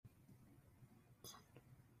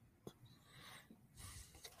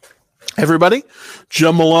Everybody,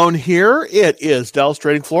 Jim Malone here. It is Dallas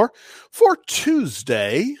Trading Floor for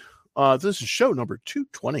Tuesday. This is show number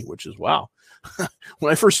 220, which is wow.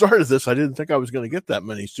 When I first started this, I didn't think I was going to get that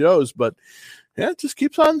many shows, but yeah, it just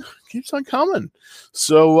keeps on coming.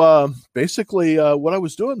 So basically, what I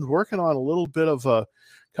was doing, working on a little bit of a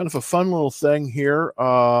kind of a fun little thing here,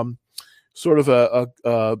 sort of a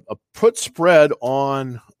put spread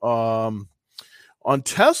on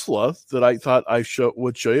Tesla that I thought I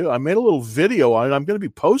would show you. I made a little video on it. I'm going to be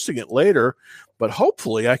posting it later, but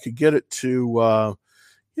hopefully I could get it to,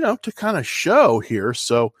 to kind of show here.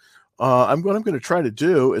 So what I'm going to try to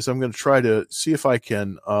do is I'm going to try to see if I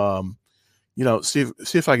can, see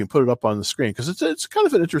if I can put it up on the screen, because it's kind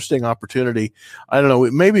of an interesting opportunity. I don't know,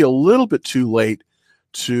 it may be a little bit too late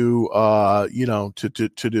to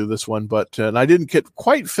do this one, but and I didn't get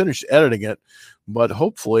quite finished editing it, but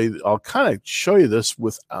hopefully I'll kind of show you this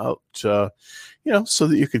without so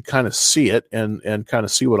that you can kind of see it and kind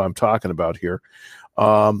of see what I'm talking about here.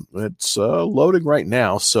 It's loading right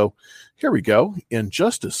now, so here we go. In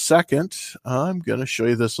just a second, I'm going to show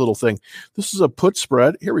you this little thing. This is a put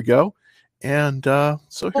spread. Here we go. And so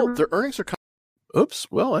here the earnings are coming. Oops,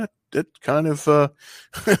 well, it kind of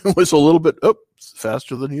was a little bit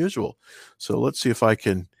faster than usual. So let's see if I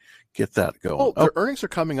can get that going. The earnings are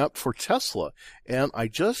coming up for Tesla, and I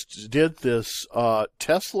just did this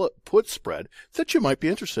Tesla put spread that you might be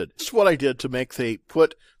interested. This is what I did to make the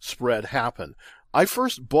put spread happen. I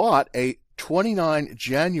first bought a 29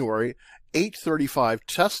 January 835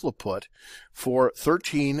 Tesla put for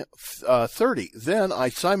 $13.30. Then I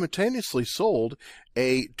simultaneously sold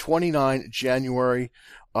a 29 January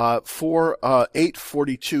for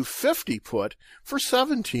 842.50 put for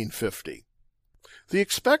 $17.50. The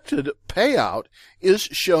expected payout is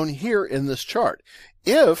shown here in this chart.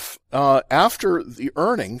 If after the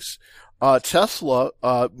earnings Tesla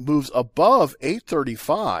moves above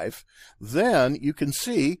 835, then you can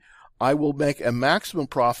see I will make a maximum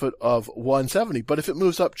profit of 170. But if it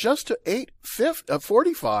moves up just to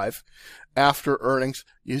 845 after earnings,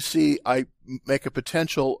 you see I make a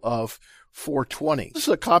potential of 420. This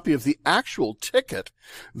is a copy of the actual ticket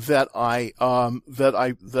that I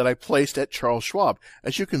placed at Charles Schwab.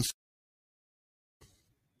 As you can see.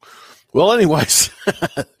 Well, anyways,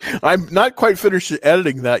 I'm not quite finished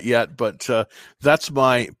editing that yet, but that's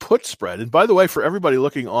my put spread. And by the way, for everybody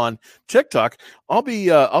looking on TikTok, I'll be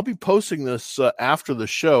posting this after the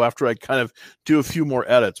show, after I kind of do a few more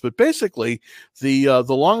edits. But basically, the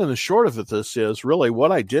long and the short of this is really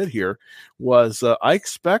what I did here was I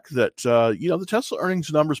expect that the Tesla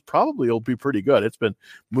earnings numbers probably will be pretty good. It's been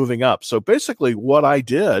moving up. So basically, what I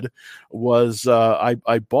did was I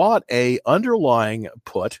bought a underlying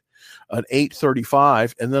put, an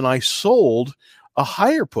 835, and then I sold a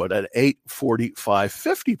higher put at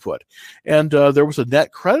 845.50 put, and there was a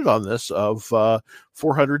net credit on this of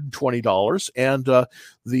 $420, and the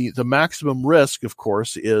maximum risk, of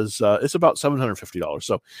course, is it's about $750.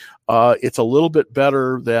 So it's a little bit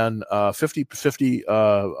better than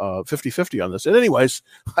 50-50 on this. And anyways,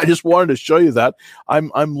 I just wanted to show you that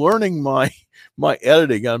I'm learning my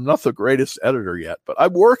editing. I'm not the greatest editor yet, but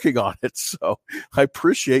I'm working on it. So I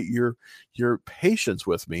appreciate your patience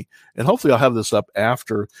with me, and hopefully I'll have this up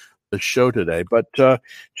after the show today. But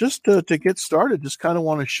just to get started, just kind of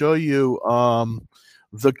want to show you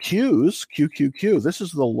the Qs, QQQ. This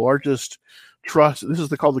is the largest trust. This is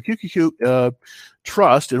called the QQQ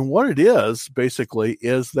trust, and what it is basically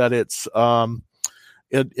is that it's the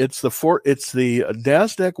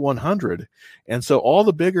NASDAQ 100, and so all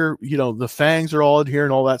the bigger, the FANGs are all in here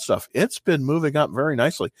and all that stuff. It's been moving up very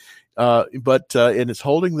nicely, but it's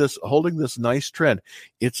holding this nice trend.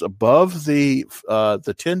 It's above the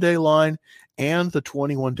 10-day line and the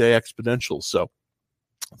 21-day exponential. So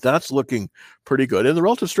that's looking pretty good. And the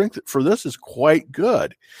relative strength for this is quite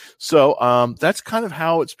good. So that's kind of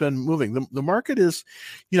how it's been moving. The market is,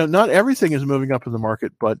 not everything is moving up in the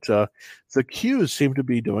market, but the Qs seem to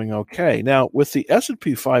be doing okay. Now, with the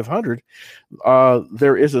S&P 500,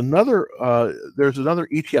 there's another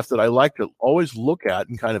ETF that I like to always look at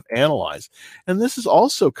and kind of analyze. And this is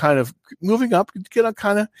also kind of moving up,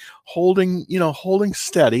 kind of holding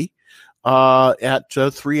steady at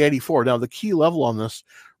 384. Now, the key level on this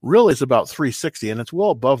really is about 360, and it's well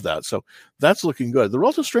above that. So that's looking good. The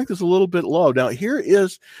relative strength is a little bit low. Now, there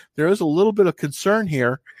is a little bit of concern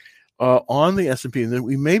here on the S&P, and then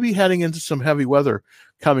we may be heading into some heavy weather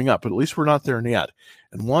coming up, but at least we're not there yet.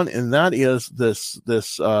 And that is this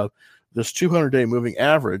 200-day moving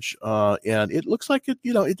average, and it looks like it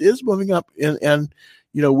is moving up, and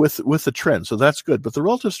with the trend. So that's good. But the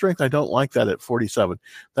relative strength, I don't like that at 47.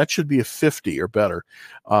 That should be a 50 or better.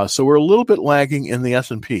 So we're a little bit lagging in the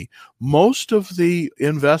S&P. Most of the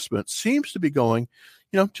investment seems to be going,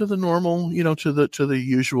 to the normal, to the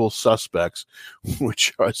usual suspects,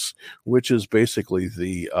 which is basically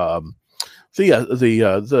the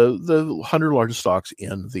 100 largest stocks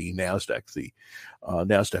in the Nasdaq, the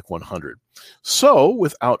Nasdaq 100. So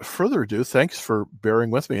without further ado, thanks for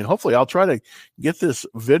bearing with me, and hopefully I'll try to get this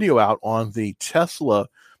video out on the Tesla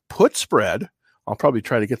put spread. I'll probably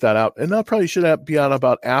try to get that out, and that probably should be out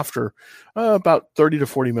about 30 to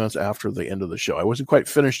 40 minutes after the end of the show. I wasn't quite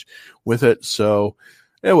finished with it, so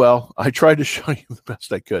I tried to show you the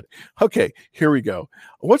best I could. Okay, here we go.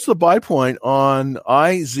 What's the buy point on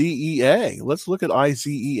IZEA? Let's look at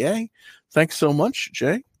IZEA. Thanks so much,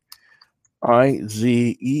 Jay.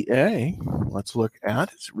 IZEA. Let's look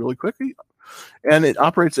at it really quickly. And it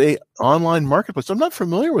operates a online marketplace. I'm not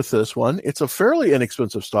familiar with this one. It's a fairly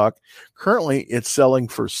inexpensive stock. Currently, it's selling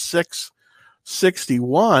for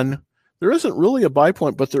 $661. There isn't really a buy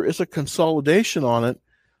point, but there is a consolidation on it,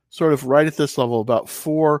 sort of right at this level, about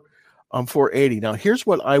 480. Now, here's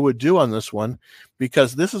what I would do on this one,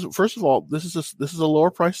 because this is, first of all, this is a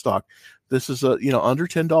lower price stock. This is under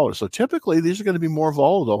 $10. So typically these are going to be more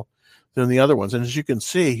volatile than the other ones. And as you can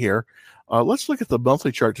see here, let's look at the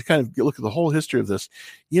monthly chart to kind of look at the whole history of this.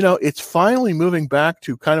 It's finally moving back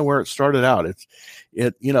to kind of where it started out.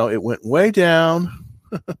 It went way down.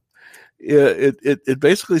 It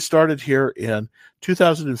basically started here in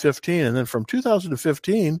 2015, and then from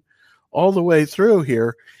 2015 all the way through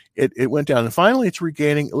here, it went down, and finally it's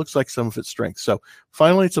regaining, it looks like, some of its strength. So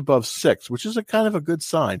finally it's above 6, which is a kind of a good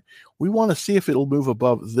sign. We want to see if it'll move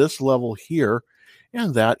above this level here,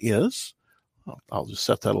 and that is, I'll just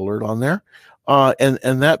set that alert on there,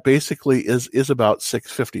 and that basically is about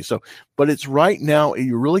 650. So, but it's right now,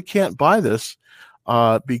 you really can't buy this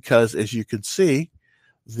because, as you can see,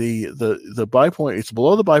 the buy point, it's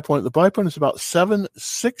below the buy point. The buy point is about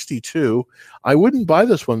 762. I wouldn't buy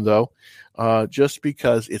this one though, just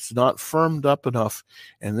because it's not firmed up enough,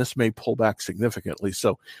 and this may pull back significantly.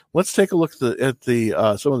 So let's take a look at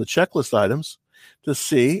the some of the checklist items to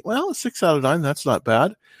see. Well, 6 out of 9, that's not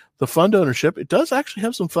bad. The fund ownership, it does actually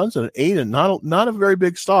have some funds in it, 8, and not a very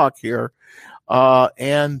big stock here. So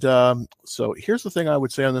here's the thing I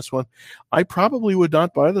would say on this one. I probably would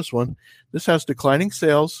not buy this one. This has declining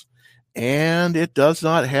sales, and it does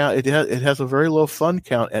not have, it has a very low fund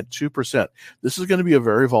count at 2%. This is going to be a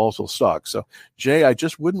very volatile stock. So, Jay, I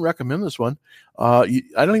just wouldn't recommend this one. I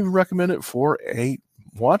don't even recommend it for a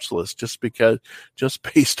watch list, just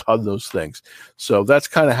based on those things. So that's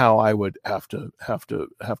kind of how I would have to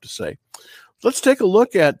say. Let's take a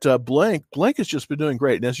look at Blink. Blink has just been doing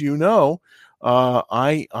great, and as you know,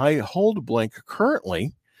 I hold Blink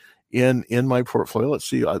currently in my portfolio. Let's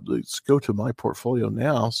see. Let's go to my portfolio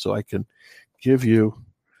now, so I can give you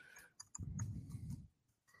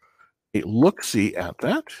a look-see at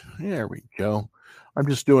that. There we go. I'm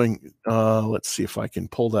just doing, let's see if I can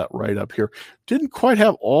pull that right up here. Didn't quite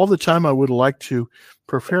have all the time I would like to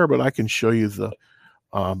prepare, but I can show you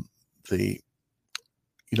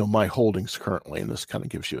my holdings currently, and this kind of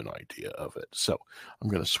gives you an idea of it. So I'm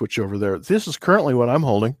going to switch over there. This is currently what I'm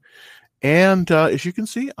holding. And as you can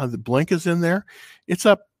see, the Blink is in there. It's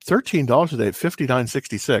up $13 today at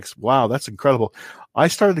 $59.66. Wow, that's incredible. I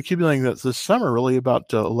started accumulating that this summer, really about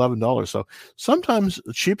 $11. So sometimes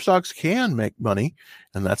cheap stocks can make money,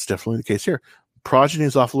 and that's definitely the case here. Progeny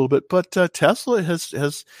is off a little bit, but Tesla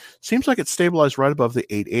has seems like it's stabilized right above the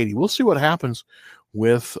 880. We'll see what happens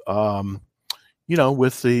with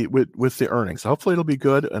with the earnings. Hopefully it'll be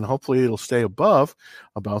good, and hopefully it'll stay above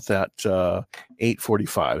about that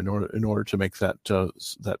 845 in order to make that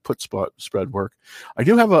put spread work. I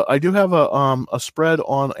do have a spread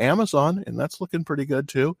on Amazon, and that's looking pretty good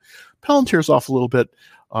too. Palantir's off a little bit,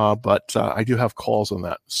 but I do have calls on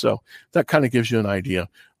that, so that kind of gives you an idea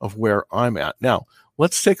of where I'm at. Now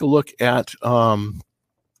let's take a look at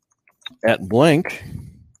Blink.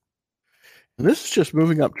 And this is just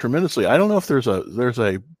moving up tremendously. I don't know if I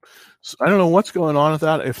don't know what's going on with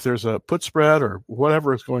that, if there's a put spread or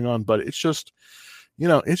whatever is going on, but it's just,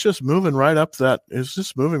 it's just moving right up. It's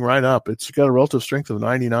just moving right up. It's got a relative strength of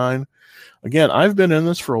 99. Again, I've been in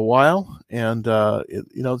this for a while, and the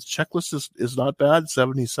checklist is not bad,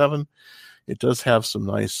 77. It does have some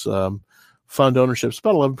nice fund ownership. It's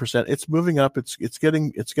about 11%. It's moving up. It's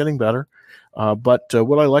getting better. But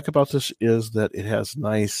what I like about this is that it has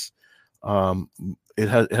nice.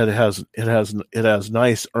 has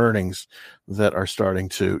nice earnings that are starting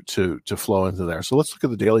to flow into there. So let's look at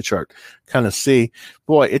the daily chart, kind of see,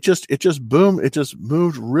 boy, it just boomed. It just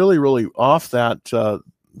moved really, really off that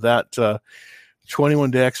 21-day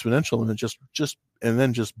exponential, and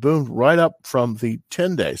it just boomed right up from the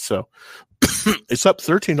 10-day. So it's up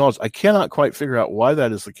 $13. I cannot quite figure out why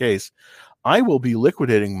that is the case. I will be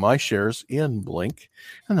liquidating my shares in Blink,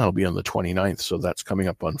 and that'll be on the 29th. So that's coming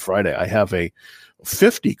up on Friday. I have a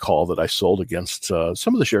 50 call that I sold against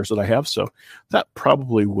some of the shares that I have. So that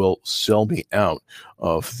probably will sell me out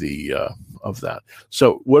of the of that.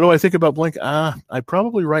 So what do I think about Blink? I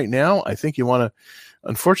probably right now, I think you want to,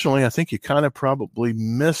 unfortunately, I think you kind of probably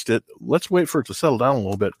missed it. Let's wait for it to settle down a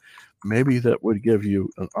little bit. Maybe that would give you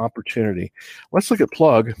an opportunity. Let's look at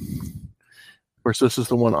Plug. Of course, this is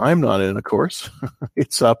the one I'm not in, of course.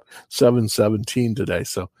 It's up 717 today,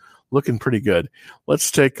 so looking pretty good. Let's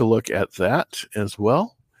take a look at that as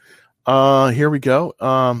well. Here we go.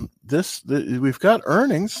 We've got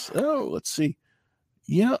earnings. Oh, let's see.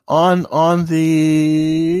 Yeah, on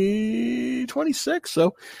the 26th.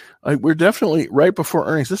 So we're definitely right before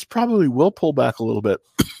earnings. This probably will pull back a little bit,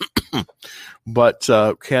 but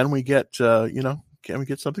can we get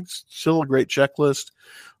something? Still a great checklist.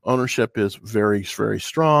 Ownership is very, very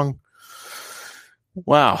strong.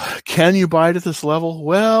 Wow. Can you buy it at this level?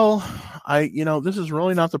 Well, this is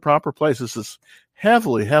really not the proper place. This is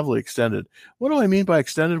heavily, heavily extended. What do I mean by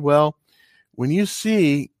extended? Well, when you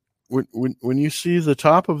see the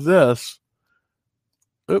top of this,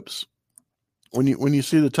 when you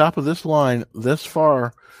see the top of this line this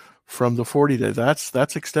far from the 40-day,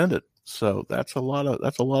 that's extended. So that's a lot of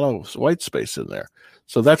white space in there.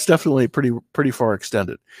 So that's definitely pretty far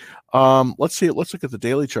extended. Let's look at the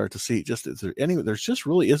daily chart to see there's just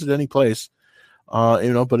really isn't any place,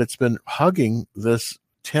 but it's been hugging this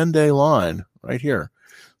 10-day line right here.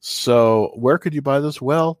 So where could you buy this?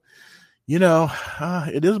 Well,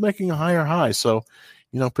 it is making a higher high. So,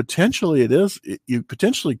 potentially you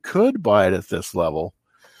potentially could buy it at this level.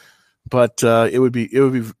 But it would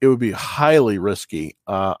be highly risky.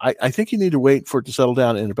 I think you need to wait for it to settle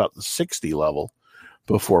down in about the 60 level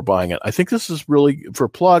before buying it. I think this is really for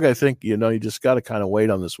Plug. I think you just got to kind of wait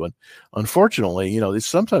on this one. Unfortunately, these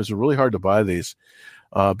sometimes are really hard to buy these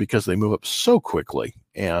because they move up so quickly,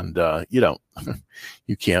 and you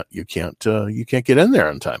can't get in there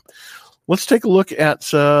in time. Let's take a look at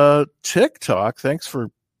TikTok. Thanks for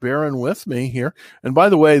bearing with me here. And by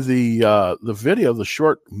the way, the video, the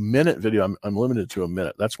short minute video, I'm limited to a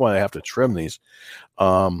minute. That's why I have to trim these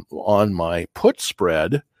on my put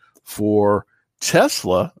spread for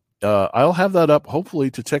Tesla. I'll have that up hopefully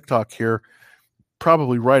to TikTok here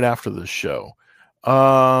probably right after this show.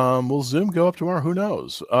 Will Zoom go up tomorrow? Who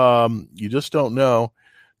knows? You just don't know.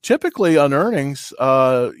 Typically on earnings,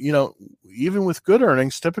 even with good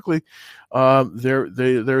earnings, typically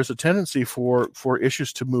there's a tendency for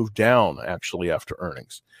issues to move down actually after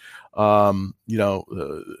earnings.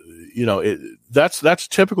 That's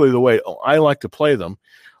typically the way I like to play them,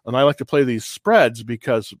 and I like to play these spreads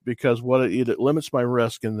because what it limits my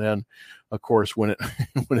risk, and then of course when it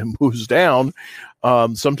when it moves down,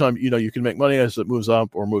 sometimes you can make money as it moves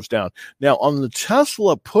up or moves down. Now on the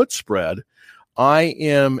Tesla put spread, I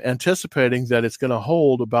am anticipating that it's going to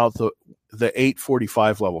hold about the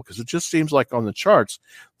 845 level because it just seems like on the charts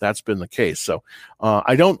that's been the case. So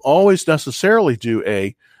I don't always necessarily do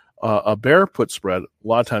a bear put spread. A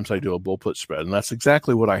lot of times I do a bull put spread, and that's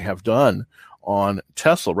exactly what I have done on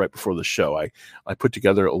Tesla right before the show. I put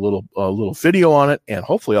together a little video on it, and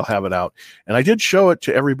hopefully I'll have it out. And I did show it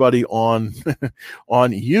to everybody on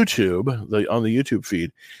on YouTube, on the YouTube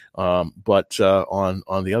feed. But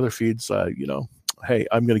on the other feeds, hey,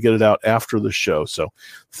 I'm going to get it out after the show. So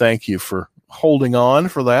thank you for holding on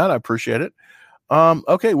for that. I appreciate it.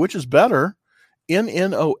 Okay, which is better,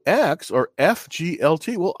 NNOX or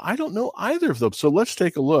FGLT? Well, I don't know either of them. So let's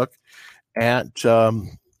take a look at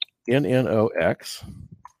NNOX.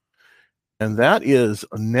 And that is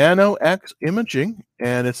NanoX Imaging,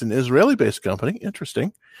 and it's an Israeli-based company.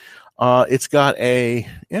 Interesting. It's got a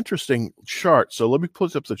interesting chart. So let me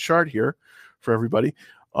put up the chart here for everybody.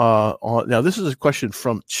 Now, this is a question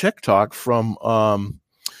from TikTok from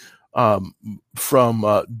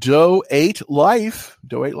Doe8 Life.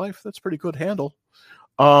 Doe8 Life. That's a pretty good handle.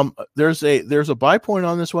 There's a buy point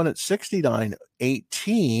on this one at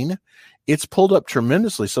 69.18. It's pulled up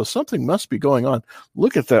tremendously, so something must be going on.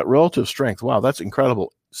 Look at that relative strength. Wow, that's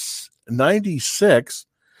incredible. 96.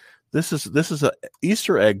 This is a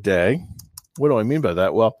Easter egg day. What do I mean by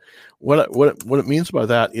that? Well, what it means by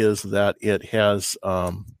that is that it has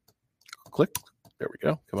click. There we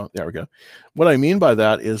go. Come on. There we go. What I mean by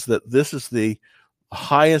that is that this is the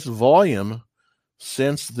highest volume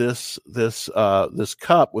since this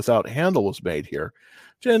cup without handle was made here.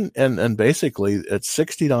 And basically at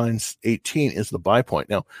 69.18 is the buy point.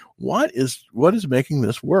 Now, what is making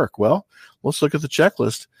this work? Well, let's look at the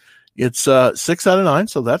checklist. It's 6 out of 9,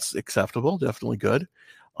 so that's acceptable, definitely good.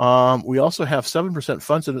 We also have 7%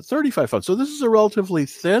 funds in it, 35 funds. So this is a relatively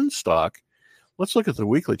thin stock. Let's look at the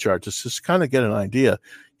weekly chart to just kind of get an idea.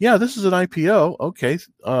 Yeah, this is an IPO. Okay,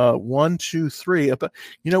 1, 2, 3.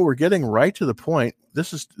 We're getting right to the point.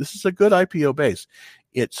 This is a good IPO base.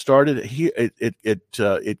 It started here.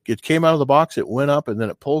 It came out of the box. It went up and then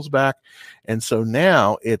it pulls back, and so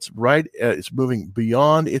now it's right. It's moving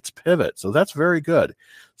beyond its pivot. So that's very good.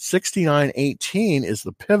 69.18 is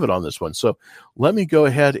the pivot on this one. So let me go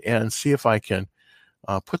ahead and see if I can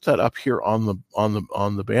put that up here on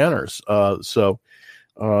the banners. So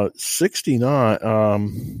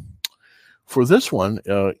 69 for this one,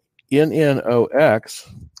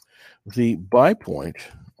 NNOX, the buy point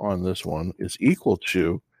on this one is equal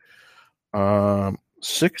to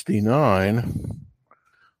 69.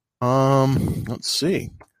 Let's see,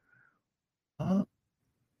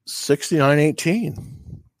 69.18.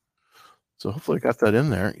 So hopefully I got that in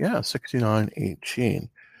there. Yeah, 69.18.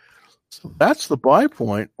 So that's the buy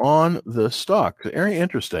point on the stock. Very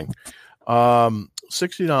interesting.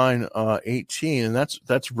 69.18, and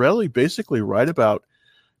that's really basically right about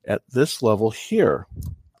at this level here.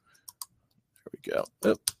 There we go.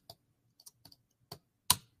 Oop.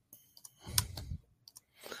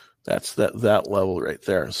 That's that level right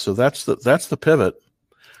there. So that's the pivot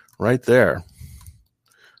right there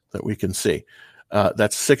that we can see.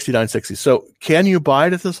 That's 69.60. So can you buy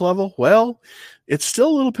it at this level? Well, it's still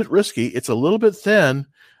a little bit risky. It's a little bit thin.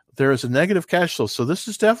 There is a negative cash flow. So this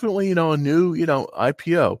is definitely, a new,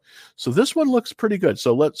 IPO. So this one looks pretty good.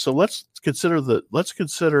 So let's consider the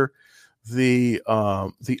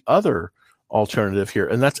other alternative here,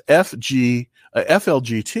 and that's FLGT.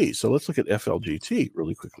 So let's look at FLGT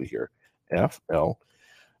really quickly here.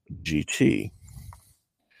 FLGT.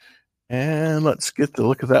 And let's get to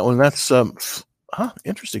look at that one. That's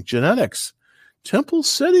interesting. Genetics. Temple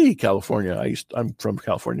City, California. I'm from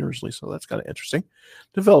California originally, so that's kind of interesting.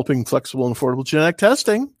 Developing flexible and affordable genetic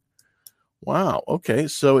testing. Wow. Okay,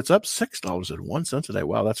 so it's up $6.01 today.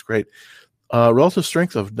 Wow, that's great. Relative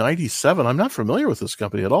strength of 97. I'm not familiar with this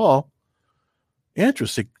company at all.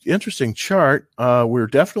 Interesting chart. We're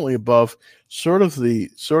definitely above sort of the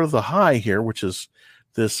high here, which is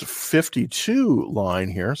this 52 line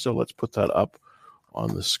here. So let's put that up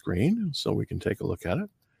on the screen so we can take a look at it.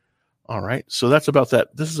 All right, so that's about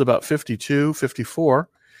that. This is about 52, 54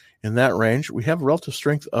 in that range. We have a relative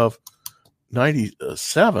strength of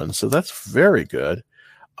 97, so that's very good.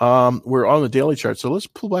 We're on the daily chart, so let's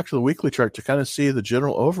pull back to the weekly chart to kind of see the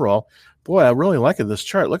general overall. Boy, I'm really liking this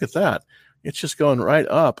chart. Look at that. It's just going right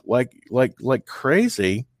up like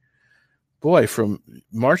crazy. Boy, from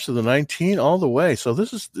March of the 19 all the way. So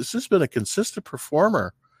this has been a consistent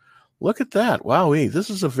performer. Look at that. Wowee. This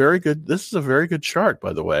is a very good chart,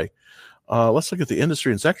 by the way. Let's look at the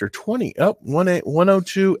industry and sector.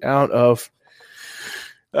 102 out of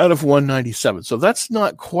 197. So that's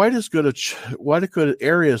not quite as good a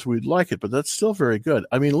area as we'd like it, but that's still very good.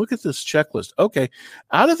 I mean, look at this checklist. Okay,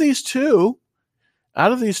 out of these two,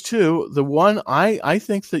 the one I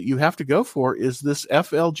think that you have to go for is this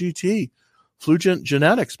FLGT, Fluent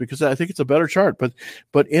Genetics, because I think it's a better chart. But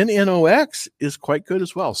NNOX is quite good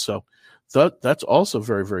as well. So that's also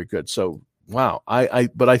very, very good. So wow,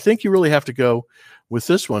 but I think you really have to go with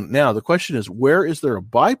this one. Now the question is, where is there a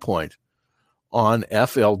buy point on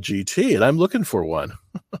FLGT? And I'm looking for one.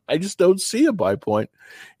 I just don't see a buy point.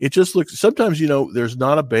 It just looks, sometimes, there's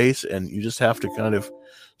not a base and you just have to kind of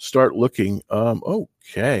start looking.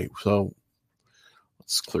 Okay. So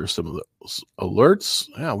let's clear some of those alerts.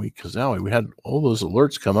 Yeah, because now we had all those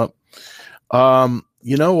alerts come up.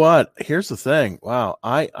 You know what? Here's the thing. Wow.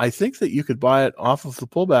 I think that you could buy it off of the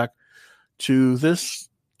pullback to this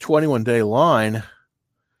 21-day line.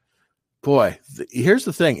 Boy, here's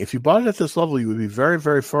the thing. If you bought it at this level, you would be very,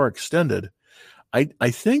 very far extended. I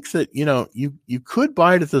think that, you could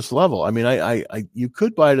buy it at this level. I mean, you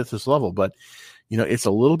could buy it at this level, but it's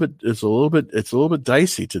a little bit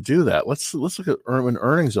dicey to do that. Let's look at when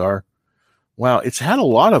earnings are. Wow, it's had a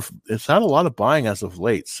lot of buying as of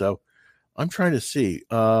late. So I'm trying to see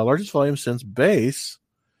largest volume since base.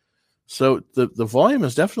 So the volume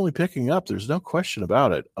is definitely picking up. There's no question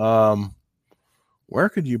about it. Where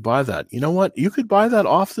could you buy that? You know what? You could buy that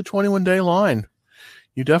off the 21-day line.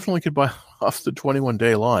 you definitely could buy off the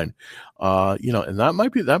 21-day line. And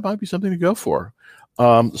that might be something to go for.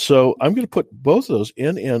 So I'm going to put both of those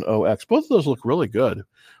NNOX. Both of those look really good,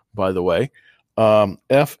 by the way.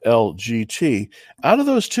 FLGT. Out of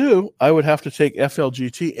those two, I would have to take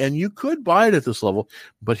FLGT, and you could buy it at this level,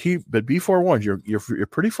 but be forewarned, you're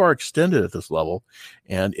pretty far extended at this level,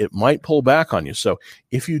 and it might pull back on you. So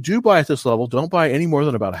if you do buy at this level, don't buy any more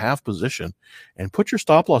than about half position, and put your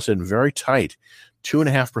stop loss in very tight,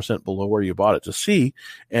 2.5% below where you bought it to see,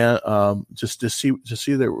 and just to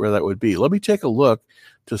see where that would be. Let me take a look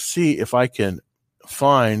to see if I can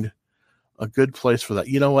find a good place for that.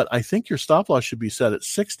 You know what? I think your stop loss should be set at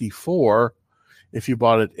 64 if you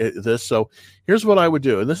bought it at this. So here's what I would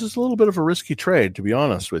do. And this is a little bit of a risky trade, to be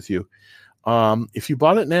honest with you. If you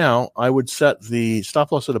bought it now, I would set the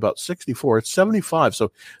stop loss at about 64. It's 75.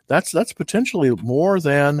 So that's potentially more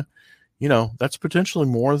than,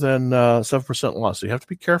 7% loss. So you have to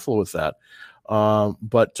be careful with that.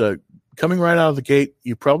 But coming right out of the gate,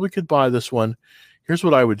 you probably could buy this one. Here's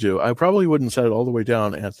what I would do. I probably wouldn't set it all the way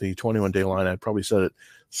down at the 21-day line. I'd probably set it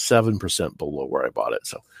 7% below where I bought it.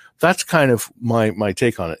 So that's kind of my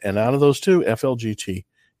take on it. And out of those two, FLGT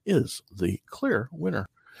is the clear winner.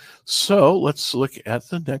 So let's look at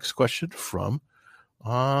the next question from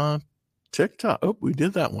TikTok. Oh, we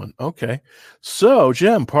did that one. Okay. So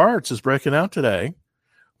GEM Parts is breaking out today.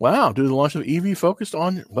 Wow. Due to the launch of EV focused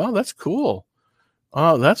on, well, that's cool.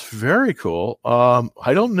 That's very cool.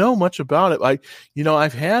 I don't know much about it.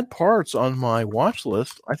 I've had Parts on my watch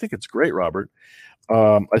list. I think it's great, Robert.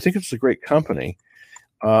 I think it's a great company.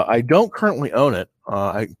 I don't currently own it.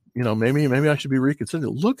 Maybe I should be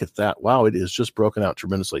reconsidering. Look at that. Wow, it is just broken out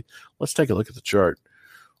tremendously. Let's take a look at the chart.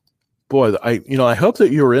 Boy, I hope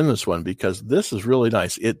that you were in this one, because this is really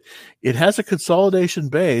nice. It has a consolidation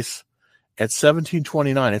base at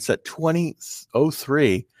 1729. It's at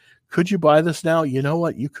 2003. Could you buy this now? You know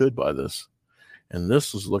what? You could buy this. And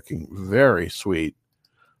this is looking very sweet,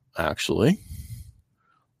 actually.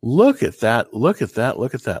 Look at that. Look at that.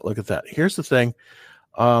 Look at that. Look at that. Here's the thing.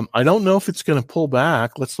 I don't know if it's going to pull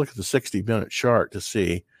back. Let's look at the 60-minute chart to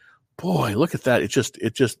see. Boy, look at that. It just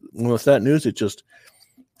with that news, it just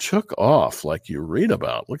took off like you read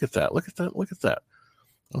about. Look at that. Look at that. Look at that.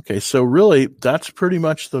 Okay, so really, that's pretty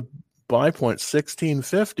much the buy point,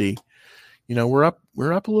 1650. We're up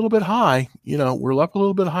a little bit high. We're up a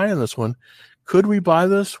little bit high in this one. Could we buy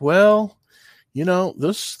this? Well,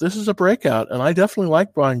 this is a breakout, and I definitely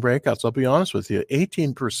like buying breakouts. I'll be honest with you.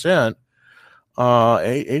 18%,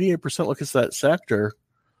 88%. Look at that sector.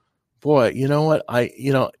 Boy, you know what?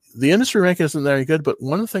 The industry rank isn't very good, but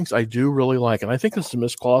one of the things I do really like, and I think this is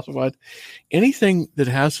misclassified, anything that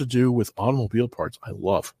has to do with automobile parts, I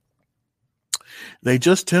love. They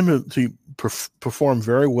just tend to perform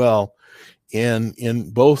very well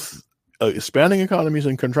in both expanding economies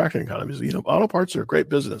and contracting economies. Auto parts are a great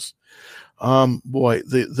business. Boy,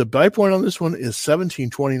 the buy point on this one is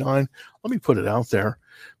 1729. Let me put it out there,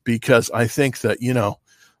 because I think that,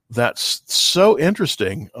 that's so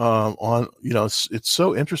interesting it's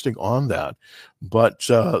so interesting on that. But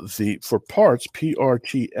for parts,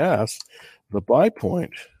 PRTS, the buy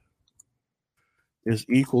point is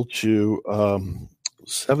equal to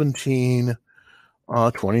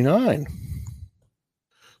 1729.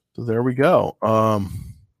 So there we go.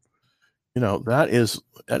 That is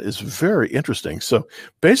very interesting. So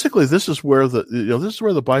basically, this is where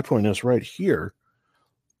the buy point is right here.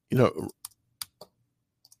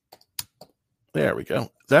 There we go.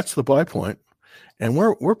 That's the buy point, and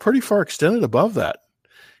we're pretty far extended above that.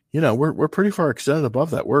 We're pretty far extended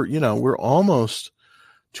above that. We're almost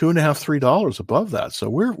 $2.5, $3 above that. So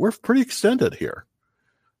we're pretty extended here.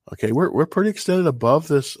 Okay, we're pretty extended above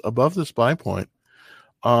this buy point.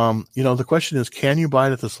 The question is, can you buy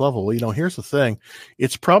it at this level? Well, here's the thing.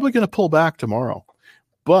 It's probably going to pull back tomorrow.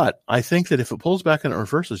 But I think that if it pulls back and it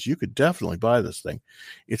reverses, you could definitely buy this thing.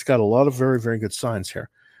 It's got a lot of very, very good signs here.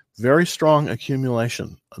 Very strong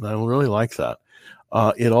accumulation. And I really like that.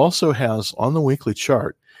 It also has, on the weekly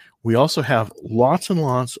chart, we also have lots and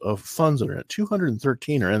lots of funds that are in it.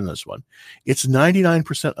 213 are in this one. It's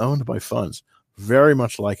 99% owned by funds. Very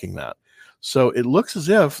much liking that. So it looks as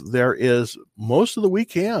if there is most of the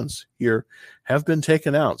weak hands here have been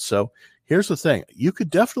taken out. So here's the thing. You could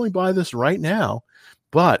definitely buy this right now,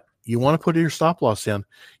 but you want to put your stop loss in.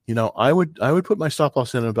 I would put my stop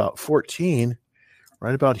loss in about 14,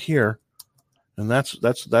 right about here. And that's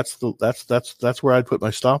where I'd put my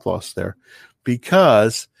stop loss there,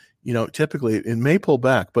 because typically it may pull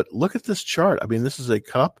back, but look at this chart. I mean, this is a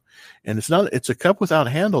cup, and it's a cup without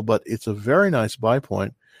handle, but it's a very nice buy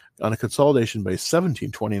point on a consolidation base,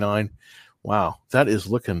 1729. Wow, that is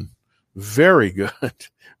looking very good.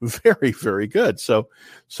 Very, very good. So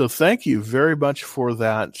thank you very much for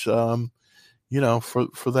that. For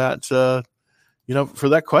that. For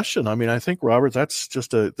that question. I mean, I think, Robert, that's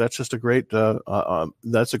just a great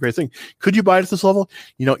that's a great thing. Could you buy it at this level?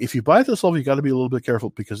 If you buy it at this level, you got to be a little bit careful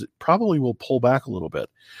because it probably will pull back a little bit.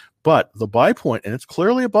 But the buy point, and it's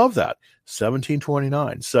clearly above that,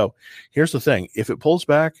 1729. So here's the thing. If it pulls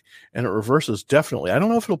back and it reverses, definitely. I don't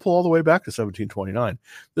know if it'll pull all the way back to 1729.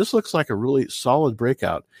 This looks like a really solid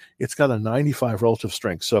breakout. It's got a 95 relative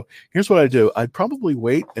strength. So here's what I do. I'd probably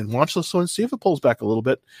wait and watch this one, see if it pulls back a little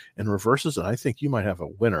bit and reverses, and I think you might have a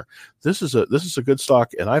winner. This is a good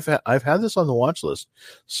stock, and I've had this on the watch list.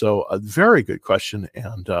 So a very good question,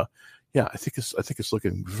 and I think it's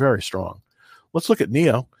looking very strong. Let's look at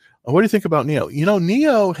NIO. What do you think about NIO?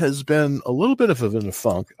 NIO has been a little bit of in a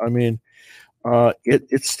funk. I mean,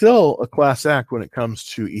 it's still a class act when it comes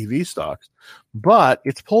to EV stocks, but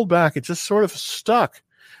it's pulled back. It just sort of stuck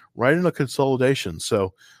right in the consolidation.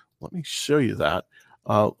 So let me show you that.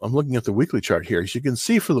 I'm looking at the weekly chart here. As you can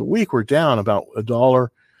see, for the week, we're down about $1,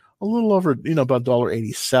 a little over, about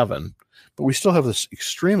 $1.87, but we still have this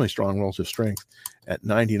extremely strong relative strength at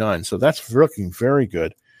 99. So that's looking very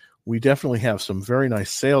good. We definitely have some very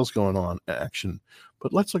nice sales going on action,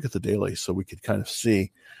 but let's look at the daily so we could kind of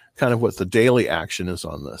see what the daily action is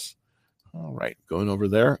on this. All right, going over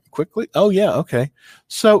there quickly. Oh yeah, okay.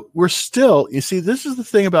 So we're still, you see, this is the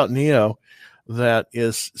thing about NIO that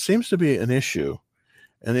seems to be an issue,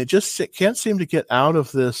 and it can't seem to get out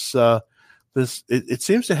of this. It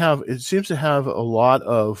seems to have a lot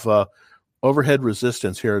of overhead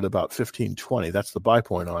resistance here at about 1520. That's the buy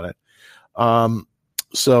point on it.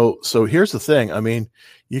 So here's the thing. I mean,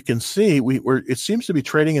 you can see it seems to be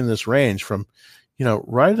trading in this range from,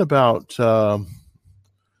 right about, see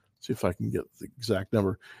if I can get the exact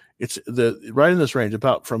number. It's right in this range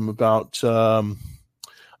about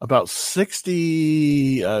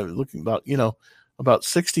 60, looking about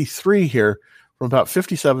 63 here, from about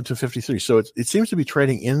 57 to 53. So it seems to be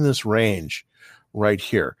trading in this range right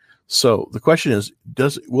here. So the question is,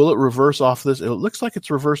 will it reverse off this? It looks like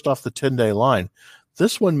it's reversed off the 10-day line.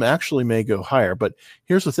 This one actually may go higher, but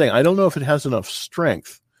here's the thing. I don't know if it has enough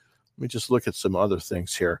strength. Let me just look at some other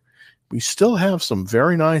things here. We still have some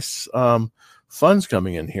very nice funds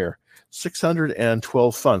coming in here,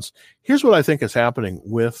 612 funds. Here's what I think is happening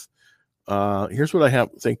with with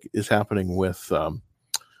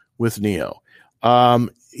NIO.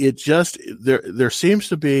 There seems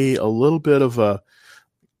to be a little bit of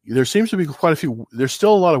there seems to be quite a few. There's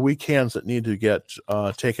still a lot of weak hands that need to get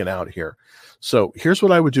taken out here. So here's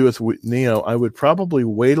what I would do with NIO. I would probably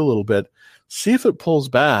wait a little bit, see if it pulls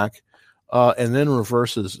back, and then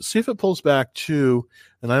reverses. See if it pulls back to,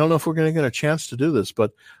 and I don't know if we're going to get a chance to do this,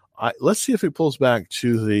 but let's see if it pulls back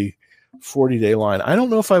to the 40-day line. I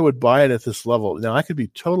don't know if I would buy it at this level. Now, I could be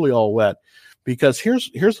totally all wet, because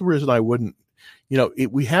here's the reason I wouldn't.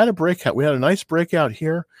 We had a breakout. We had a nice breakout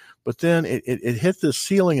here, but then it hit this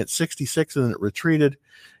ceiling at 66 and then it retreated,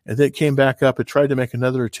 and then it came back up. It tried to make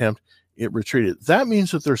another attempt. It retreated. That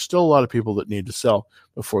means that there's still a lot of people that need to sell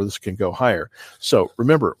before this can go higher. So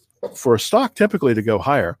remember, for a stock typically to go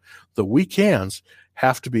higher, the weak hands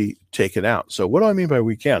have to be taken out. So what do I mean by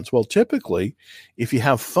weak hands? Well, typically, if you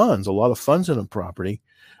have funds, a lot of funds in a property,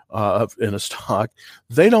 in a stock,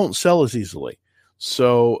 they don't sell as easily.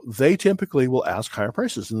 So they typically will ask higher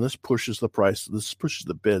prices, and this pushes the price. This pushes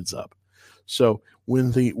the bids up. So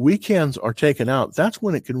when the weak hands are taken out, that's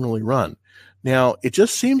when it can really run. Now, it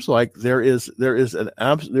just seems like there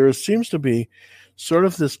seems to be sort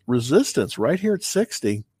of this resistance right here at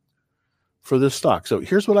 60 for this stock. So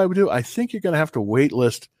here's what I would do. I think you're going to have to watch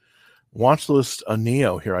list a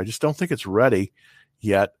NIO here. I just don't think it's ready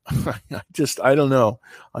yet. I don't know.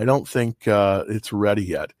 I don't think it's ready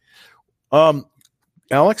yet.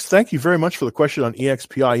 Alex, thank you very much for the question on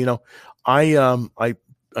EXPI. I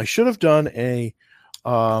should have done a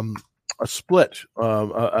split,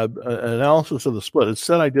 an analysis of the split.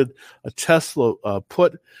 Instead, I did a Tesla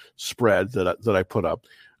put spread that I put up.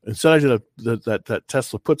 Instead, I did that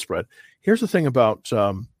Tesla put spread. Here's the thing about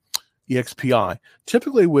EXPI.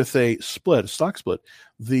 Typically, with a stock split,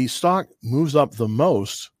 the stock moves up the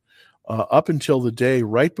most up until the day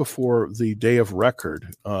right before the day of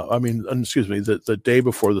record. The day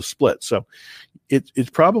before the split. So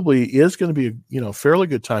it probably is going to be a fairly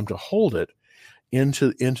good time to hold it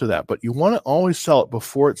into that. But you want to always sell it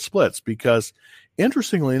before it splits, because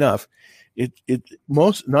interestingly enough,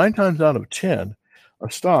 most 9 times out of 10,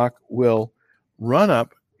 a stock will run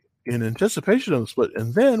up in anticipation of the split,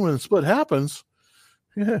 and then when the split happens,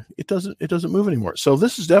 Yeah, it doesn't move anymore. So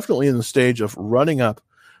this is definitely in the stage of running up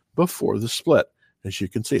before the split, as you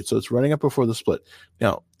can see. So it's running up before the split.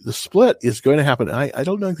 Now, the split is going to happen. I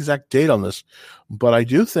don't know the exact date on this, but I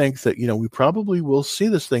do think that, we probably will see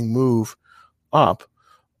this thing move up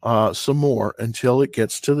some more until it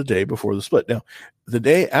gets to the day before the split. Now, the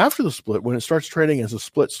day after the split, when it starts trading as a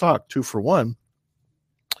split stock, 2-for-1,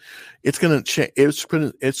 it's going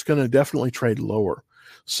to definitely trade lower.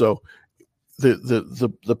 So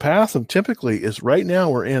the path of typically is right now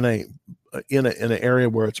we're in an area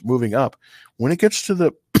where it's moving up. When it gets to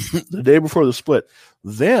the the day before the split,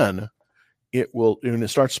 then when it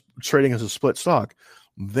starts trading as a split stock,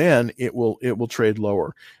 then it will trade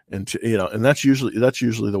lower, and and that's usually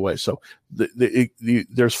the way. So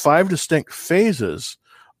there's 5 distinct phases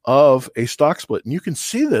of a stock split, and you can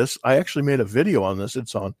see this. I actually made a video on this.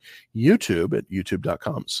 It's on YouTube at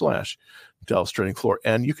youtube.com/Dallas Trading Floor,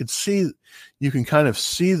 and you can kind of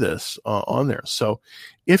see this on there. So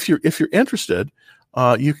if you're interested,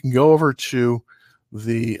 you can go over to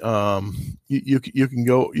the you can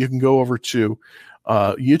go over to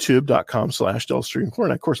youtube.com/Dallas Trading Floor,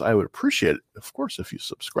 and of course I would appreciate it, of course, if you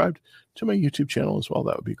subscribed to my YouTube channel as well.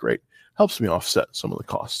 That would be great. Helps me offset some of the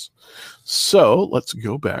costs. So let's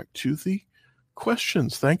go back to the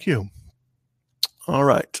questions. Thank you. All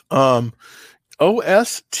right.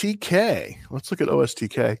 OSTK. Let's look at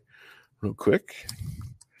OSTK real quick.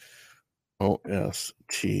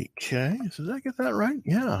 OSTK. Did I get that right?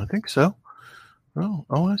 Yeah, I think so. Oh,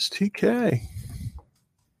 OSTK.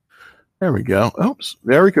 There we go. Oops.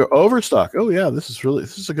 There we go. Overstock. Oh, yeah. This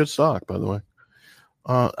is a good stock, by the way.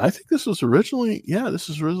 I think this was originally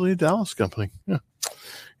a Dallas company. Yeah.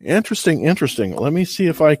 Interesting. Let me see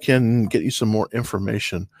if I can get you some more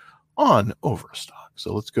information on Overstock.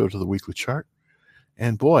 So let's go to the weekly chart.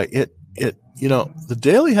 And boy, the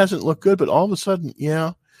daily hasn't looked good, but all of a sudden,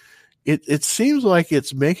 it seems like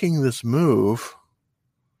it's making this move.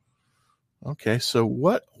 Okay, so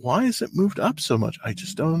why has it moved up so much? I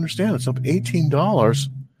just don't understand. It's up $18.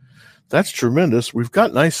 That's tremendous. We've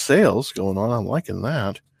got nice sales going on. I'm liking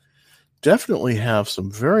that. Definitely have a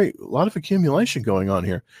lot of accumulation going on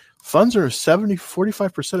here. Funds are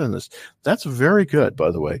 45% in this. That's very good,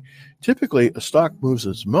 by the way. Typically, a stock moves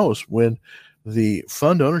its most when the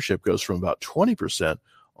fund ownership goes from about 20%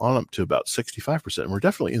 on up to about 65%. And we're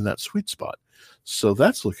definitely in that sweet spot. So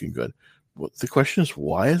that's looking good. The question is,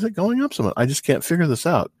 why is it going up so much? I just can't figure this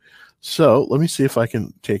out. So let me see if I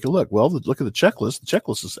can take a look. Well, look at the checklist. The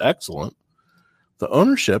checklist is excellent. The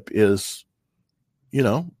ownership is,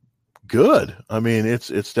 good. I mean,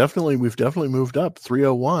 we've definitely moved up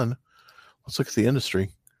 301. Let's look at the industry.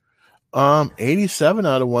 87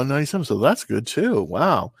 out of 197. So that's good too.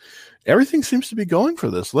 Wow. Everything seems to be going for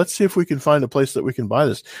this. Let's see if we can find a place that we can buy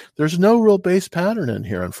this. There's no real base pattern in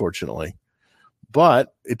here, unfortunately,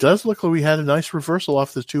 but it does look like we had a nice reversal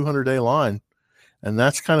off the 200-day line. And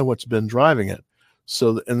that's kind of what's been driving it.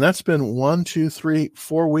 So, and that's been 1, 2, 3,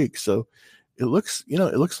 4 weeks. So it looks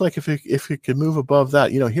like if it could move above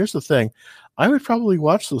that, here's the thing. I would probably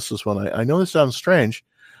watch this one. I know this sounds strange.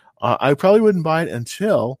 I probably wouldn't buy it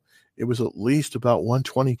until it was at least about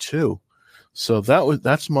 122. So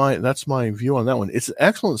that's my view on that one. It's an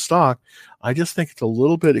excellent stock. I just think it's a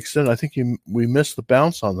little bit extended. I think we missed the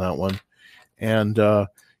bounce on that one. And,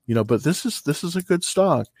 but this is a good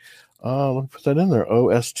stock. Let me put that in there.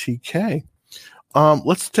 OSTK.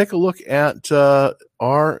 Let's take a look at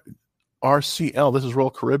RCL. This is Royal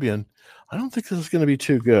Caribbean. I don't think this is going to be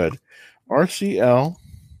too good. RCL.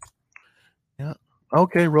 Yeah.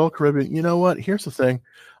 Okay, Royal Caribbean. You know what? Here's the thing.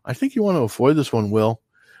 I think you want to avoid this one, Will.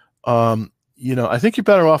 I think you're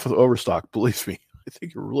better off with Overstock. Believe me. I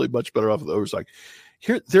think you're really much better off with Overstock.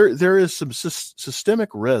 There is some systemic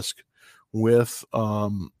risk with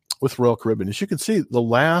Royal Caribbean. As you can see, the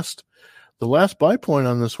last buy point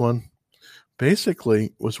on this one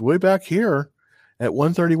basically was way back here at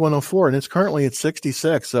 131.04, and it's currently at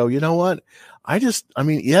 66. So you know what? Yes,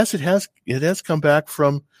 it has come back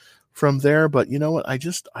from there, but you know what? I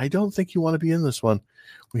don't think you want to be in this one.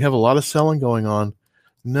 We have a lot of selling going on.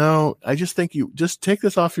 No, I just think you just take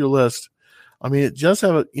this off your list. I mean, it does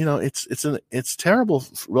have it's terrible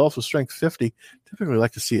relative strength 50. Typically, I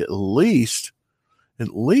like to see at least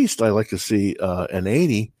I like to see an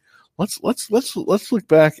 80. Let's look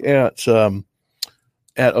back at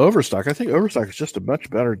Overstock. I think Overstock is just a much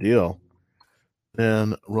better deal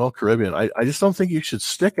than Royal Caribbean. I just don't think you should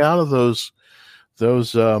stick out of those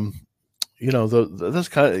those kind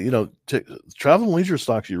of travel and leisure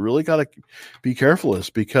stocks. You really got to be careful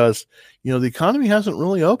with, because the economy hasn't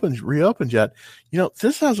really reopened yet.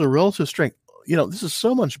 This has a relative strength. This is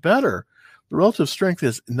so much better The relative strength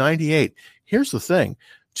is 98. Here's the thing.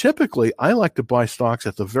 Typically, I like to buy stocks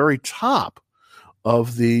at the very top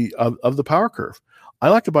of the power curve. I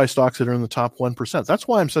like to buy stocks that are in the top 1%. That's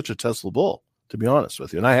why I'm such a Tesla bull, to be honest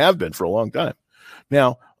with you. And I have been for a long time.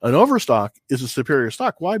 Now, an overstock is a superior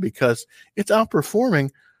stock. Why? Because it's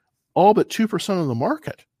outperforming all but 2% of the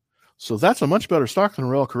market. So that's a much better stock than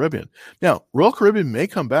Royal Caribbean. Now, Royal Caribbean may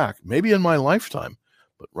come back, maybe in my lifetime,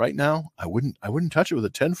 but right now I wouldn't touch it with a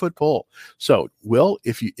 10-foot pole. So, Will,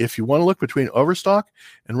 if you want to look between Overstock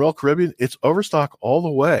and Royal Caribbean, it's Overstock all the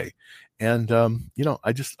way. And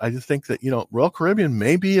I just think that Royal Caribbean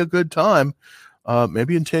may be a good time,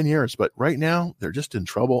 maybe in 10 years, but right now they're just in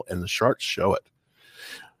trouble, and the charts show it.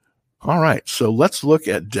 All right, so let's look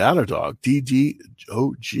at Datadog,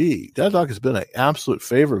 DDOG. Datadog has been an absolute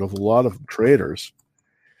favorite of a lot of traders,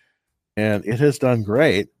 and it has done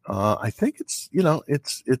great. I think it's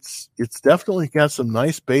definitely got some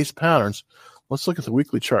nice base patterns. Let's look at the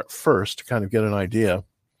weekly chart first to kind of get an idea.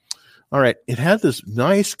 All right, it had this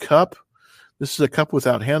nice cup. This is a cup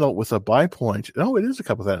without handle with a buy point. Oh, it is a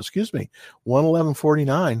cup without,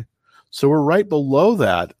 111.49. So we're right below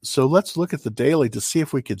that. So let's look at the daily to see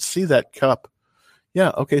if we could see that cup.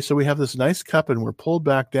 Yeah, okay, so we have this nice cup and we're pulled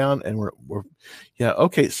back down and we're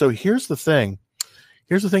okay, so here's the thing.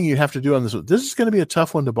 Here's the thing you have to do on this one. This is going to be a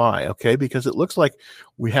tough one to buy, okay, because it looks like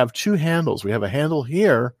we have two handles. We have a handle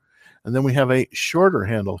here and then we have a shorter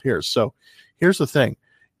handle here. So here's the thing.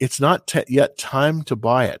 It's not yet time to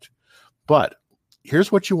buy it, but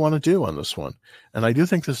here's what you want to do on this one. And I do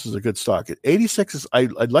think this is a good stock. At 86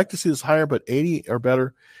 I'd like to see this higher, but 80 or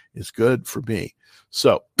better is good for me.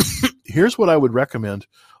 So here's what I would recommend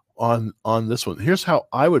on this one. Here's how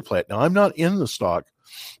I would play it. Now, I'm not in the stock,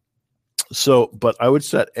 but I would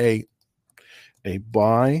set a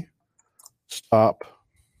buy stop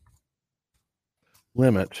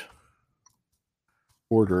limit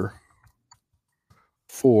order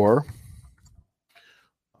for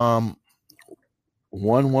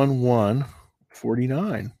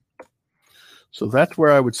 111.49. So that's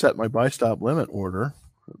where I would set my buy stop limit order.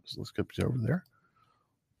 Oops, let's get it over there.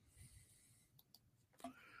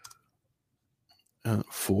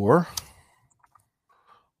 For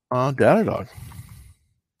Datadog.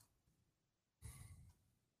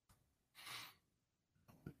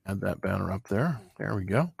 Add that banner up there. There we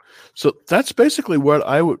go. So that's basically what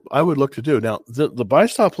I would look to do. Now, the buy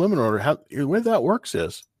stop limit order, the way that works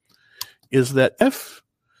is that if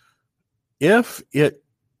it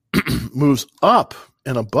moves up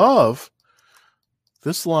and above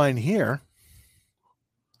this line here,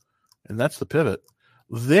 and that's the pivot,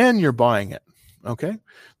 then you're buying it. Okay.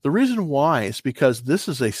 The reason why is because this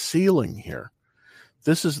is a ceiling here.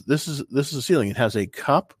 This is a ceiling. It has a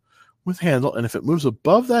cup with handle, and if it moves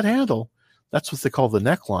above that handle, that's what they call the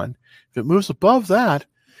neckline. If it moves above that,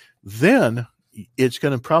 then it's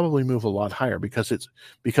going to probably move a lot higher because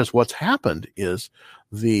what's happened is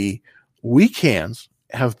the weak hands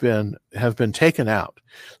have been taken out.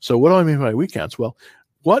 So what do I mean by weak hands? Well,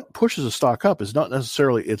 what pushes a stock up is not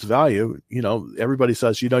necessarily its value. Everybody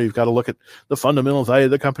says, you've got to look at the fundamental value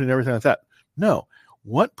of the company and everything like that. No,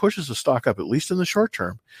 what pushes a stock up, at least in the short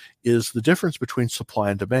term, is the difference between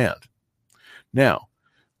supply and demand. Now,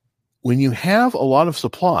 when you have a lot of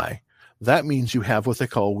supply, that means you have what they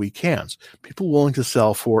call weak hands, people willing to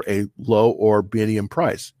sell for a low or medium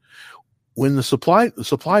price. When the supply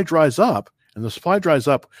dries up, and the supply dries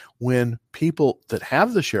up when people that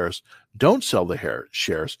have the shares don't sell the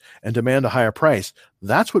shares and demand a higher price,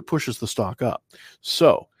 that's what pushes the stock up.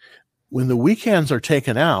 So when the weak hands are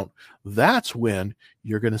taken out, that's when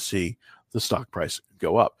you're going to see the stock price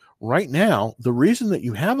go up. Right now, the reason that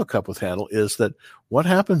you have a cup with handle is that what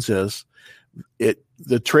happens is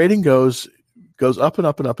the trading goes up and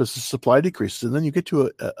up and up as the supply decreases, and then you get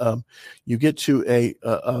to a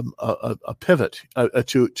pivot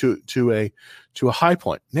to a high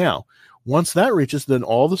point. Now, once that reaches, then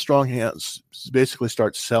all the strong hands basically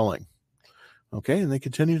start selling. Okay, and they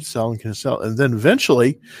continue to sell and can sell, and then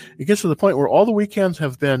eventually it gets to the point where all the weak hands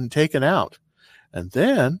have been taken out, and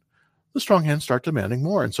then the strong hands start demanding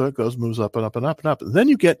more, and so it moves up and up and up and up, and then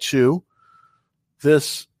you get to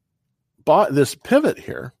this pivot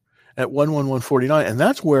here at 111.49, and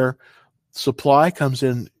that's where supply comes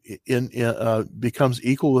in becomes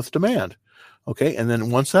equal with demand. Okay, and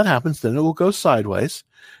then once that happens, then it will go sideways,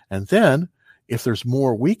 and then if there's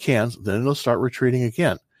more weak hands, then it'll start retreating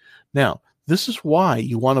again. Now, this is why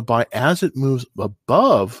you want to buy as it moves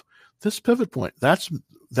above this pivot point. That's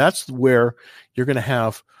where you're going to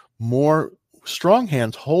have more strong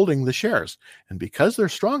hands holding the shares. And because they're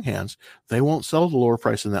strong hands, they won't sell at a lower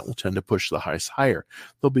price, and that will tend to push the highs higher.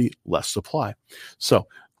 There'll be less supply. So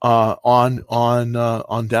on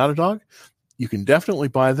Datadog, you can definitely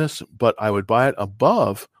buy this, but I would buy it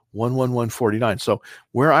above 111.49. So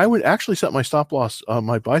where I would actually set my stop loss,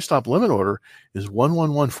 my buy stop limit order is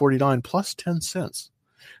 111.49 plus 10 cents.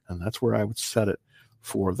 And that's where I would set it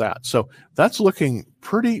for that. So that's looking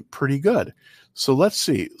pretty good. So let's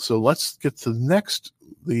see. So let's get to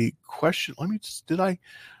the question. Because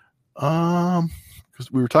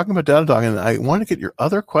we were talking about Datadog, and I want to get your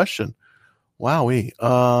other question. Wowee.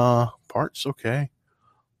 Parts. Okay.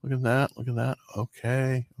 Look at that.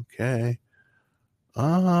 Okay.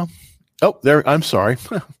 Oh, there. I'm sorry.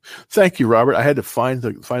 Thank you, Robert. I had to find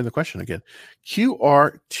the question again.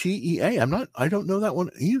 QRTEA. I don't know that one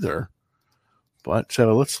either, but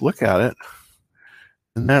let's look at it.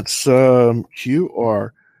 And that's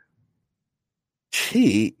QRTEA.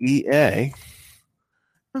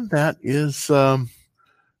 And that is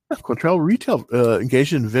Quantrell Retail,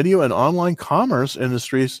 engaged in video and online commerce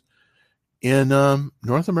industries in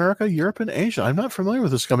North America, Europe, and Asia. I'm not familiar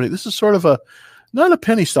with this company. This is sort of not a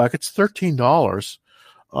penny stock. It's $13,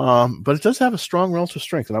 but it does have a strong relative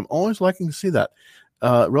strength, and I'm always liking to see that.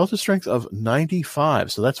 Relative strength of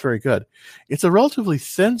 95, so that's very good. It's a relatively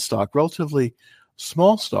thin stock, relatively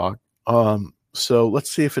small stock. So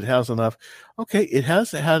let's see if it has enough. Okay, it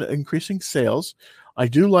has had increasing sales. I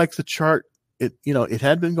do like the chart. It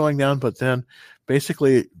had been going down, but then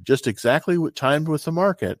basically just exactly what timed with the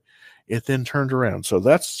market, it then turned around. So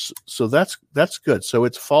that's good. So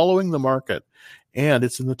it's following the market, and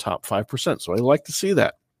it's in the top 5%. So I like to see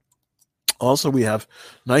that. Also, we have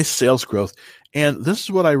nice sales growth, and this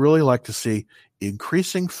is what I really like to see: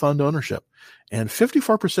 increasing fund ownership. And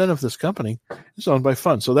 54% of this company is owned by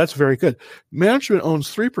funds, so that's very good. Management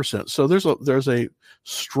owns 3%, so there's a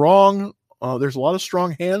strong there's a lot of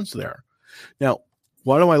strong hands there. Now,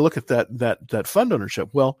 why do I look at that fund ownership?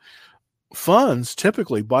 Well, funds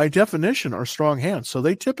typically, by definition, are strong hands, so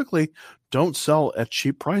they typically don't sell at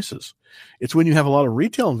cheap prices. It's when you have a lot of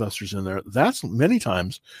retail investors in there, that's many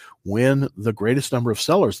times when the greatest number of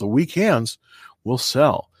sellers, the weak hands, will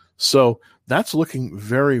sell. So that's looking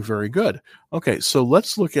very, very good. Okay, so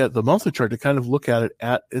let's look at the monthly chart to kind of look at it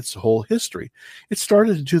at its whole history. It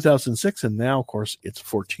started in 2006, and now, of course, it's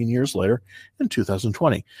 14 years later in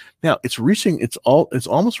 2020. Now it's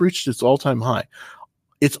almost reached its all-time high.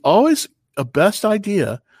 It's always a best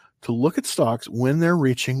idea to look at stocks when they're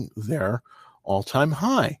reaching their all-time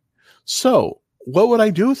high. So what would I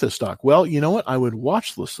do with this stock? Well, you know what? I would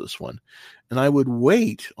watch list this one, and I would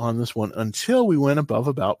wait on this one until we went above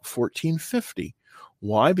about 1450.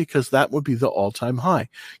 Why? Because that would be the all-time high.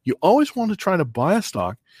 You always want to try to buy a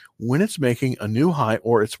stock when it's making a new high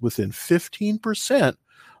or it's within 15%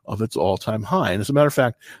 of its all-time high. And as a matter of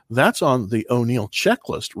fact, that's on the O'Neill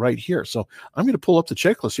checklist right here. So I'm going to pull up the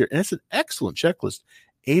checklist here, and it's an excellent checklist,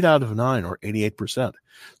 8 out of 9 or 88%.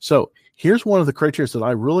 So here's one of the criteria that I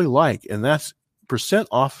really like, and that's percent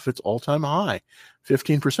off of its all-time high,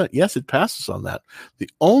 15%. Yes, it passes on that. The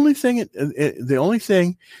only thing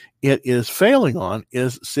it is failing on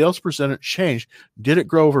is sales percentage change. Did it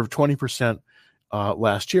grow over 20%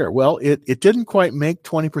 last year? Well, it didn't quite make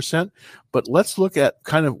 20%, but let's look at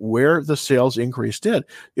kind of where the sales increase did.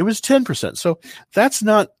 It was 10%. So that's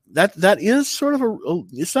not that is sort of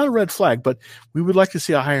it's not a red flag, but we would like to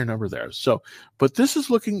see a higher number there. So, but this is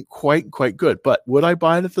looking quite good. But would I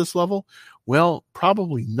buy it at this level? Well,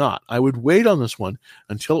 probably not. I would wait on this one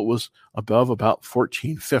until it was above about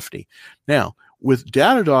 1450. Now, with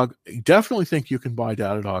Datadog, I definitely think you can buy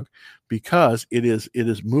Datadog because it is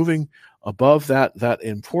moving above that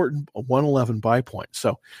important 111 buy point.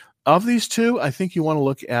 So of these two, I think you want to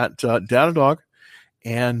look at Datadog,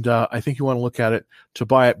 and I think you want to look at it to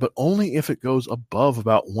buy it, but only if it goes above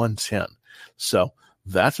about 110. So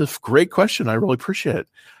that's a great question. I really appreciate it.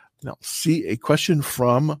 Now, see a question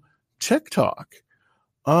from TikTok.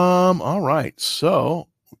 All right. So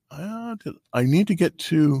I need to get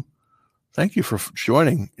to, thank you for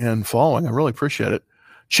joining and following. I really appreciate it.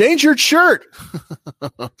 Change your shirt.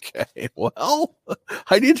 Okay. Well,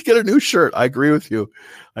 I need to get a new shirt. I agree with you.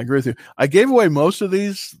 I gave away most of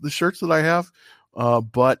the shirts that I have,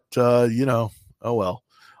 but oh well.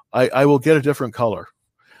 I will get a different color.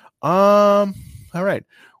 All right.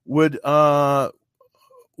 What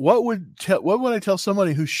would I tell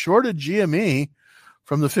somebody who shorted GME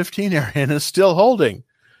from the 15 area and is still holding?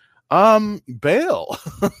 Bail.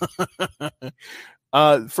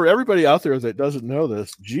 For everybody out there that doesn't know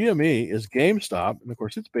this, GME is GameStop, and of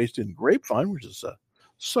course it's based in Grapevine, which is a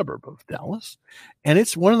suburb of Dallas, and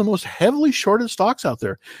it's one of the most heavily shorted stocks out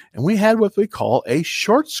there. And we had what we call a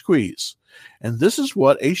short squeeze. And this is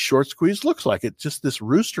what a short squeeze looks like. It's just this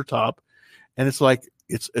rooster top, and it's like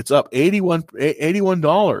it's up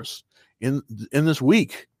 $81 in this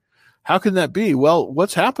week. How can that be? Well,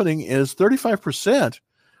 what's happening is 35%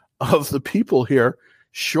 of the people here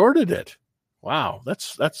shorted it. Wow, that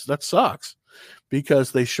sucks,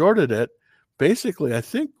 because they shorted it basically, I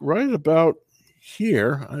think, right about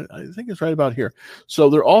here. I think it's right about here. So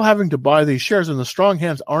they're all having to buy these shares, and the strong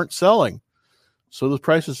hands aren't selling. So the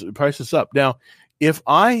price is up. Now, if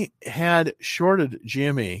I had shorted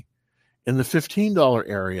GME in the $15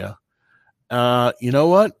 area, you know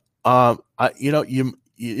what?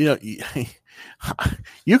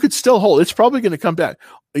 You could still hold. It's probably going to come back.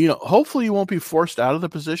 Hopefully you won't be forced out of the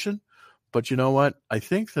position. But you know what? I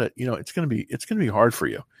think that it's going to be hard for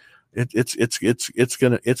you. It's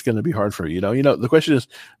going to be hard for you. The question is,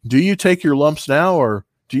 do you take your lumps now or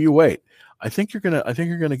do you wait? I think you're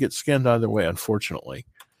gonna get skinned either way, unfortunately.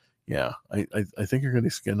 Yeah, I think you're going to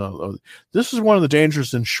get skinned. This is one of the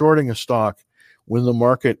dangers in shorting a stock when the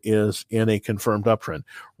market is in a confirmed uptrend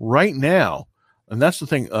right now. And that's the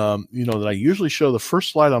thing, that I usually show. The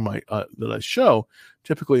first slide on my that I show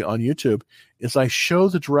typically on YouTube is I show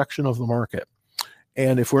the direction of the market.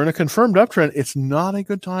 And if we're in a confirmed uptrend, it's not a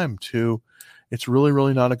good time to. It's really,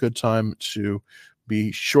 really not a good time to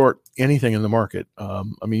be short anything in the market.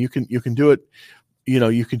 You can do it.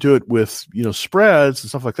 You can do it with spreads and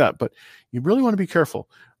stuff like that, but you really want to be careful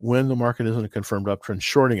when the market isn't a confirmed uptrend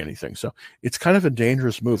shorting anything. So it's kind of a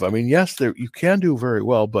dangerous move. Yes, you can do very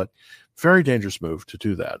well, but very dangerous move to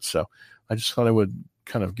do that. So I just thought I would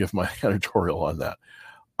kind of give my editorial on that.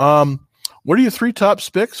 What are your 3 top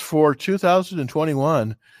SPICs for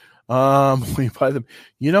 2021? When you buy them,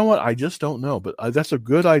 you know what? I just don't know, but that's a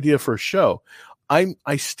good idea for a show. I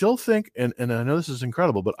still think, and I know this is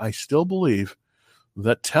incredible, but I still believe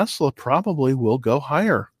that Tesla probably will go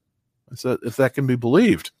higher, if that can be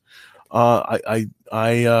believed. I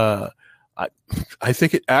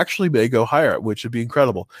think it actually may go higher, which would be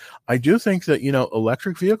incredible. I do think that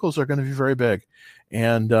electric vehicles are going to be very big,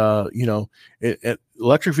 and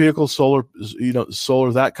electric vehicles, solar,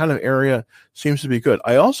 that kind of area seems to be good.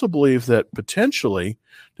 I also believe that potentially,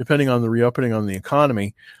 depending on the reopening on the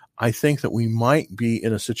economy, I think that we might be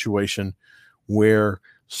in a situation where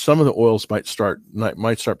some of the oils might start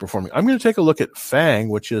performing. I'm going to take a look at FANG,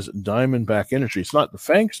 which is Diamondback Energy. It's not the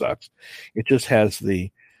FANG stocks. It just has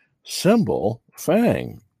the symbol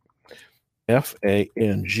FANG, FANG.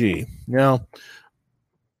 Now,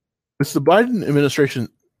 with the Biden administration,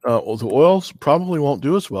 the oils probably won't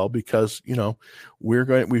do as well because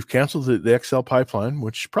we've canceled the XL pipeline,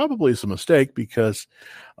 which probably is a mistake because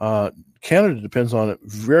Canada depends on it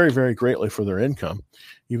very, very greatly for their income,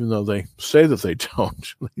 even though they say that they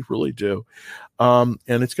don't. They really do, and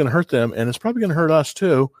it's going to hurt them, and it's probably going to hurt us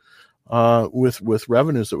too, with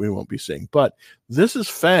revenues that we won't be seeing. But this is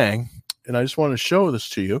FANG, and I just want to show this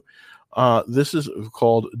to you. This is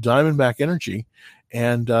called Diamondback Energy.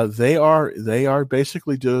 And they are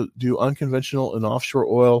basically do unconventional and offshore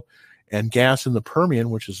oil and gas in the Permian,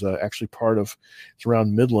 which is actually it's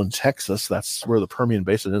around Midland, Texas. That's where the Permian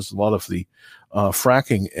Basin is. A lot of the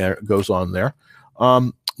fracking goes on there.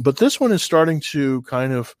 But this one is starting to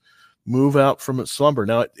kind of move out from its slumber.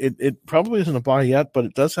 Now, it probably isn't a buy yet, but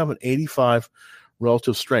it does have an 85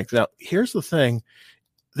 relative strength. Now, here's the thing.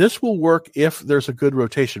 This will work if there's a good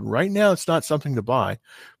rotation. Right now, it's not something to buy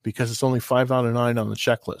because it's only 5 out of 9 on the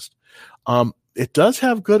checklist. It does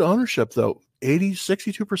have good ownership, though.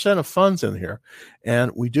 62% of funds in here.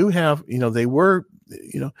 And we do have,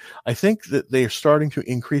 I think that they are starting to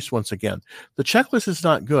increase once again. The checklist is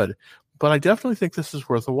not good, but I definitely think this is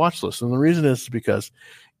worth a watch list. And the reason is because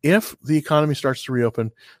if the economy starts to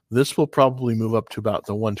reopen, this will probably move up to about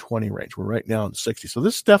the 120 range. We're right now in 60. So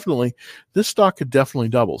this stock could definitely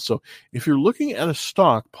double. So if you're looking at a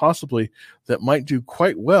stock possibly that might do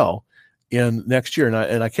quite well in next year,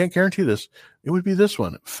 and I can't guarantee this, it would be this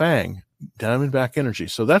one, FANG, Diamondback Energy.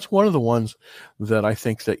 So that's one of the ones that I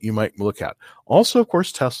think that you might look at. Also, of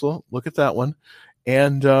course, Tesla, look at that one.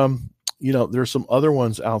 And, there's some other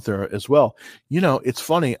ones out there as well. It's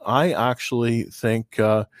funny. I actually think,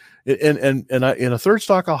 and in a third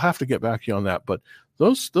stock, I'll have to get back to you on that. But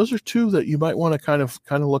those are 2 that you might want to kind of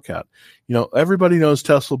look at. Everybody knows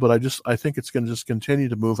Tesla, but I think it's going to just continue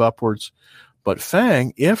to move upwards. But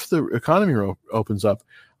FANG, if the economy opens up,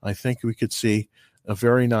 I think we could see a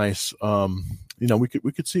very nice, we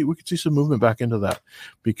could see some movement back into that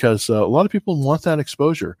because a lot of people want that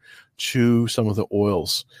exposure to some of the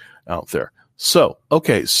oils out there. So,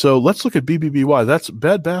 okay, so let's look at BBBY. That's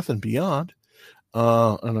Bed Bath and Beyond.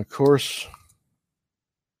 And of course,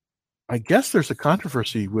 I guess there's a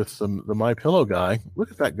controversy with the MyPillow guy.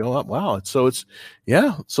 Look at that go up. Wow. So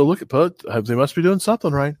look at they must be doing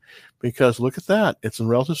something right, because look at that. It's in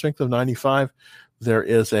relative strength of 95.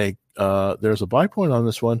 There's a buy point on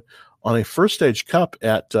this one on a first stage cup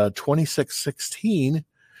at 26.16.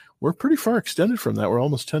 We're pretty far extended from that. We're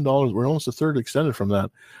almost $10. We're almost a third extended from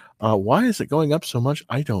that. Why is it going up so much?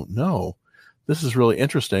 I don't know. This is really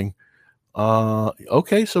interesting.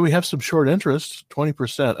 Okay, so we have some short interest,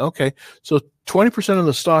 20%. Okay, so 20% of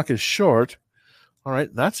the stock is short. All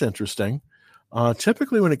right, that's interesting.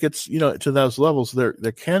 Typically, when it gets to those levels,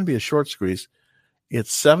 there can be a short squeeze.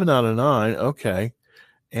 It's 7 out of 9. Okay,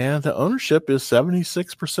 and the ownership is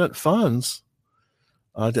 76% funds.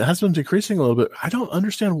 It has been decreasing a little bit. I don't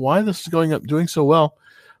understand why this is going up, doing so well.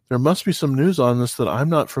 There must be some news on this that I'm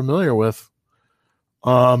not familiar with.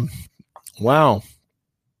 Wow.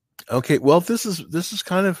 Okay, well, this is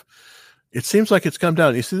kind of, it seems like it's come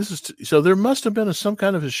down. You see, so there must have been some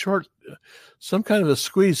kind of a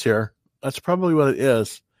squeeze here. That's probably what it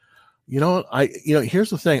is. Here's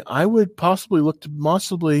the thing. I would possibly look to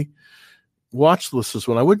watch this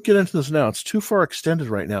one. I wouldn't get into this now. It's too far extended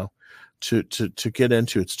right now to get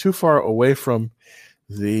into. It's too far away from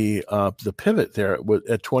the pivot there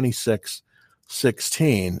at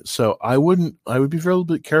 26.16. So I would be very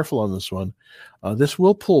bit careful on this one. This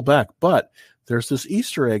will pull back, but there's this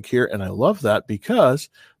Easter egg here, and I love that, because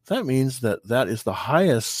that means that is the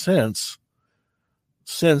highest since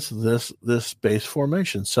this base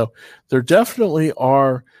formation. So there's definitely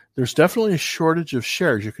a shortage of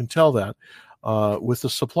shares. You can tell that with the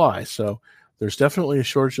supply. So there's definitely a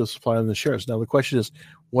shortage of supply on the shares. Now the question is,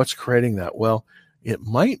 what's creating that? Well, it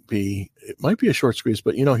might be a short squeeze,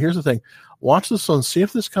 but here's the thing. Watch this one, see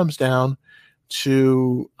if this comes down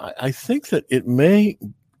to, I think that it may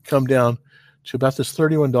come down to about this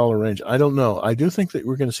 $31 range. I don't know. I do think that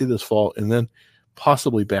we're going to see this fall and then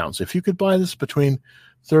possibly bounce. If you could buy this between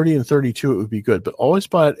 30 and 32, it would be good, but always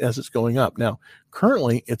buy it as it's going up. Now,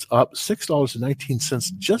 currently it's up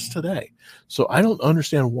 $6.19 just today. So I don't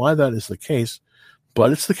understand why that is the case,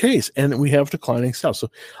 but it's the case, and we have declining stuff. So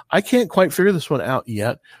I can't quite figure this one out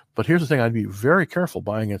yet, but here's the thing. I'd be very careful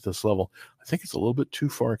buying at this level. I think it's a little bit too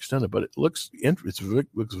far extended, but it looks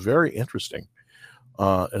very interesting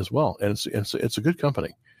as well, and it's a good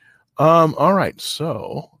company. All right,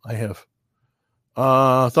 so I have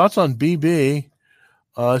thoughts on BB.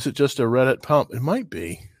 Is it just a Reddit pump? It might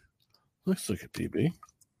be. Let's look at BB.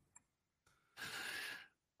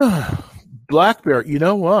 BlackBerry. You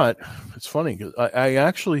know what? It's funny because I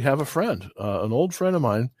actually have a friend, an old friend of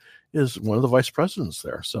mine, is one of the vice presidents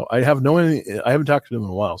there. So I haven't talked to him in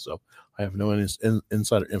a while, so I have no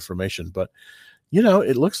insider information. But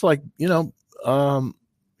it looks like there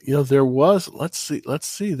was. Let's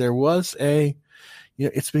see. There was a.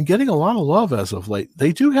 It's been getting a lot of love as of late.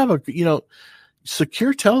 They do have a.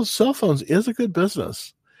 Secure cell phones is a good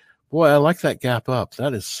business. Boy, I like that gap up.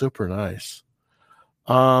 That is super nice.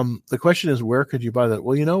 The question is, where could you buy that?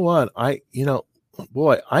 Well, you know what? I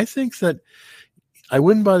think that I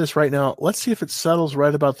wouldn't buy this right now. Let's see if it settles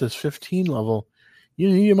right about this 15 level.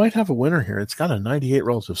 You might have a winner here. It's got a 98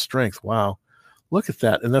 relative strength. Wow. Look at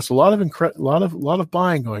that. And that's a lot of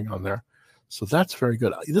buying going on there. So that's very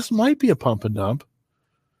good. This might be a pump and dump.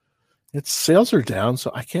 Its sales are down,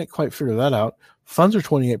 so I can't quite figure that out. Funds are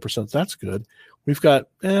 28%. That's good. We've got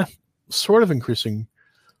sort of increasing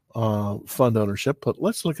fund ownership, but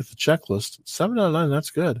let's look at the checklist. 7 out of 9, that's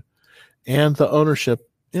good. And the ownership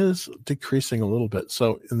is decreasing a little bit.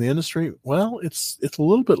 So in the industry, well, it's a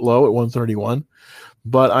little bit low at 131,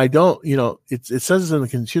 but I don't, it says it's in the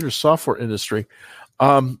computer software industry.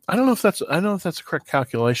 I don't know if that's a correct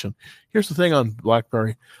calculation. Here's the thing on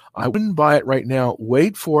BlackBerry. I wouldn't buy it right now.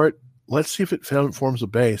 Wait for it. Let's see if it forms a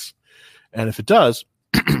base. And if it does,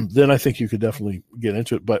 then I think you could definitely get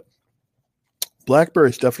into it. But BlackBerry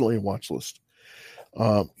is definitely a watch list.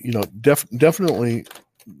 Definitely,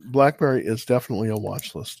 BlackBerry is definitely a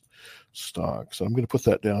watch list stock. So I'm going to put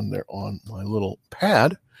that down there on my little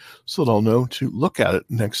pad so that I'll know to look at it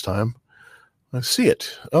next time I see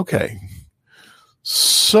it. Okay.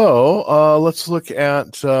 So let's look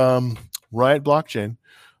at Riot Blockchain.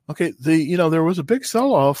 Okay, there was a big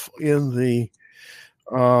sell-off in the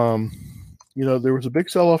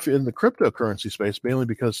cryptocurrency space, mainly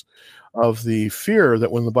because of the fear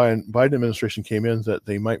that when the Biden administration came in, that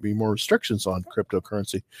they might be more restrictions on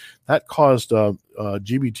cryptocurrency. That caused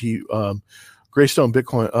GBT,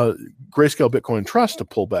 Grayscale Bitcoin Trust to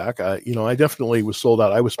pull back. I definitely was sold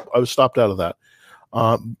out. I was stopped out of that.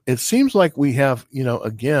 It seems like we have,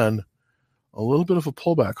 again, a little bit of a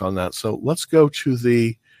pullback on that. So let's go to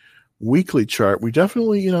the weekly chart. We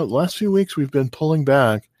definitely, the last few weeks we've been pulling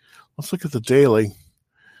back. Let's look at the daily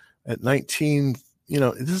at 19.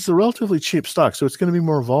 This is a relatively cheap stock, so it's going to be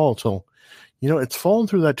more volatile. It's fallen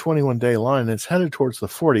through that 21-day line, and it's headed towards the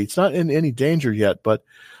 40. It's not in any danger yet, but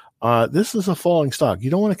this is a falling stock. You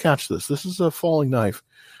don't want to catch this. This is a falling knife.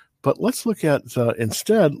 But let's look at,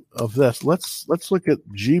 instead of this, let's look at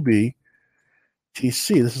GBTC.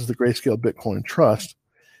 This is the Grayscale Bitcoin Trust.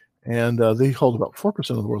 And they hold about 4%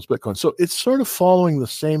 of the world's Bitcoin. So it's sort of following the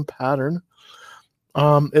same pattern.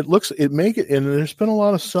 And there's been a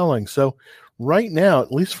lot of selling. So right now,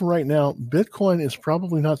 at least for right now, Bitcoin is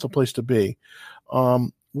probably not the place to be.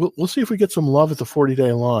 We'll see if we get some love at the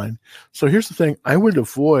 40-day line. So here's the thing. I would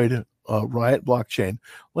avoid Riot Blockchain.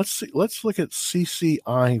 Let's look at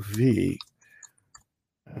CCIV.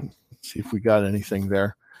 And see if we got anything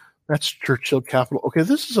there. That's Churchill Capital. Okay,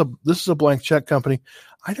 this is a blank check company.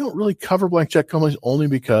 I don't really cover blank check companies only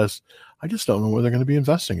because I just don't know where they're going to be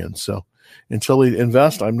investing in. So until they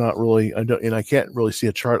invest, I can't really see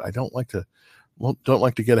a chart. I don't like to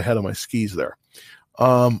get ahead of my skis there.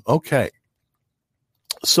 Okay.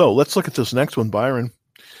 So let's look at this next one, Byron.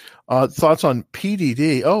 Thoughts on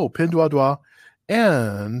PDD? Oh, Pinduoduo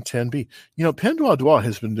and 10B. Pinduoduo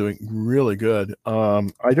has been doing really good.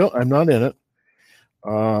 I'm not in it.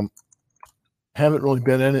 Haven't really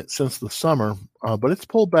been in it since the summer, but it's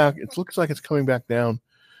pulled back. It looks like it's coming back down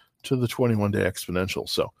to the 21-day exponential.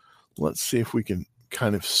 So let's see if we can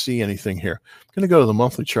kind of see anything here. I'm going to go to the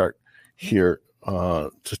monthly chart here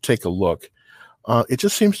to take a look. It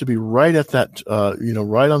just seems to be right at that,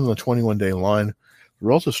 right on the 21-day line. The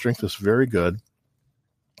relative strength is very good,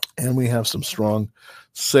 and we have some strong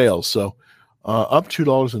sales. So up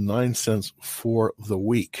 $2.09 for the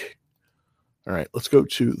week. All right, let's go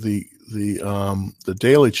to the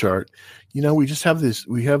daily chart. We just have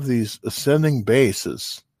these ascending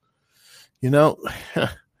bases. This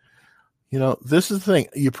is the thing.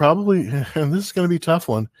 You probably, and this is going to be a tough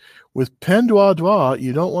one, with Pinduoduo,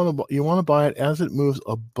 you want to buy it as it moves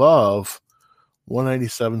above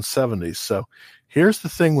 187.70. So here's the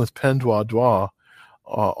thing with Pinduoduo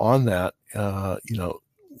on that.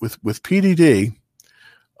 With PDD,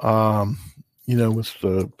 with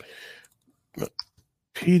the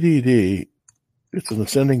PDD, it's an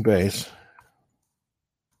ascending base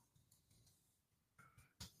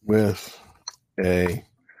with a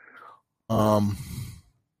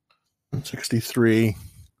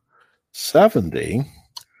 63.70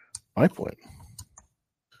 buy point.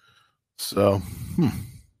 So,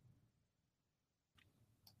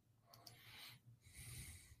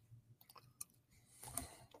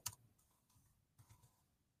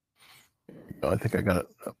 I think I got it.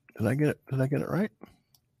 Did I get it? Did I get it right?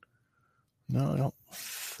 No, I don't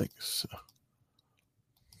think so.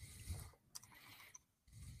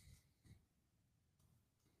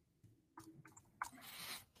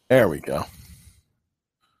 There we go.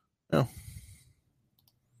 Yeah.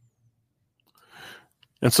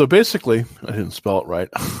 And so basically, I didn't spell it right,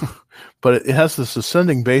 but it has this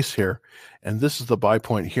ascending base here, and this is the buy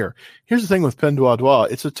point here. Here's the thing with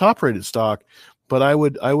Pinduoduo. It's a top-rated stock, but I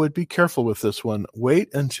would be careful with this one.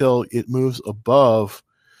 Wait until it moves above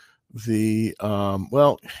the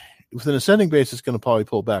with an ascending base, it's going to probably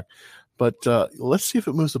pull back. But let's see if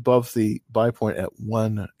it moves above the buy point at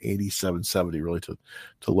 187.70, really, to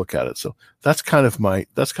look at it. So that's kind of my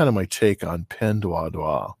take on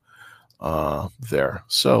Pinduoduo there.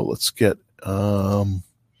 So let's get all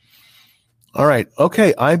right.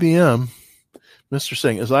 Okay, IBM. Mr.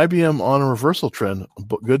 Singh, is IBM on a reversal trend?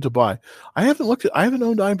 Good to buy. I haven't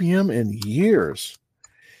owned IBM in years.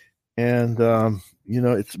 And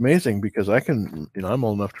it's amazing because I can, I'm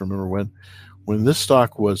old enough to remember when this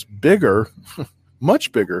stock was bigger,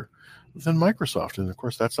 much bigger than Microsoft. And of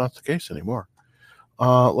course, that's not the case anymore.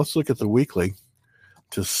 Let's look at the weekly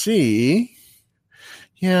to see.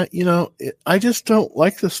 Yeah, I just don't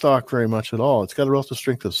like the stock very much at all. It's got a relative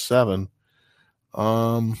strength of 7.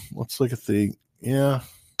 Let's look at the, this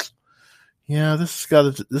has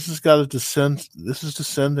got a descent. This is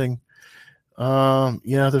descending.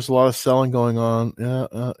 There's a lot of selling going on.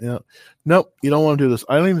 Yeah. Nope, you don't want to do this.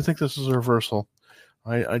 I don't even think this is a reversal.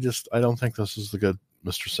 I don't think this is the good,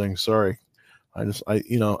 Mr. Singh. Sorry. I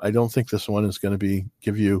don't think this one is going to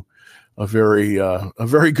give you a very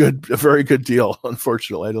good deal.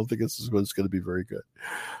 Unfortunately, I don't think this is what's going to be very good.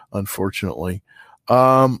 Unfortunately.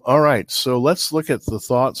 All right. So let's look at the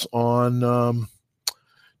thoughts on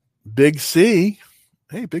Big C.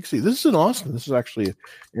 Hey, Big C. This is in Austin. This is actually an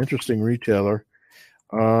interesting retailer.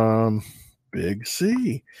 Big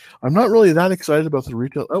C. I'm not really that excited about the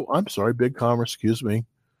retail. Oh, I'm sorry. Big Commerce. Excuse me.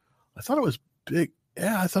 I thought it was big.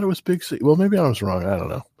 Yeah, I thought it was Big C. Well, maybe I was wrong. I don't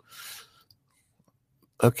know.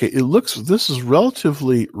 Okay. This is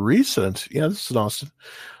relatively recent. Yeah, this is in Austin.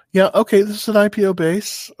 Yeah. Okay. This is an IPO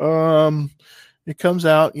base. It comes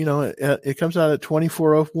out, it comes out at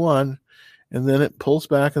 2401 and then it pulls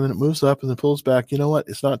back and then it moves up and then pulls back. You know what?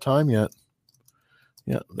 It's not time yet.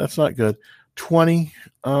 Yeah, that's not good. 20.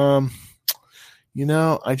 I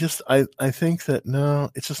think that no,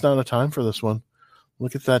 it's just not a time for this one.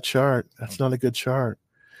 Look at that chart. That's not a good chart.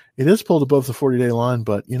 It is pulled above the 40-day line,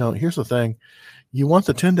 but here's the thing. You want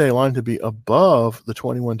the 10-day line to be above the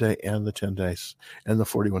 21-day and the 10 days and the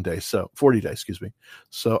 41 days. So 40 days, excuse me.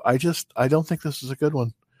 So I don't think this is a good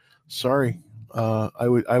one. Sorry. I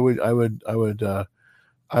wouldn't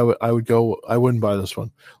buy this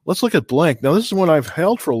one. Let's look at Blink. Now this is one I've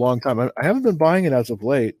held for a long time. I haven't been buying it as of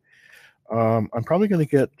late. I'm probably going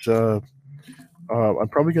to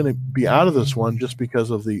be out of this one just because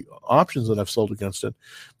of the options that I've sold against it,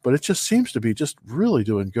 but it just seems to be just really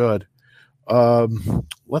doing good.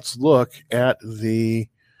 Let's look at the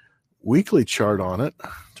weekly chart on it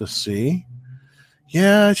to see.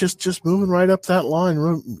 Yeah, just moving right up that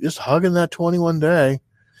line, just hugging that 21 day.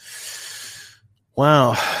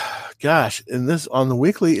 Wow, gosh! And this on the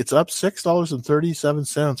weekly, it's up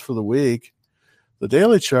 $6.37 for the week. The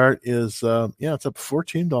daily chart is it's up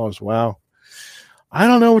 $14. Wow. I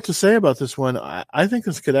don't know what to say about this one. I think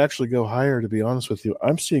this could actually go higher, to be honest with you.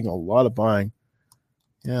 I'm seeing a lot of buying.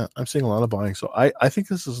 Yeah, I'm seeing a lot of buying. So I think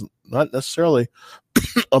this is not necessarily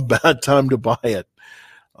a bad time to buy it.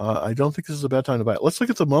 I don't think this is a bad time to buy it. Let's look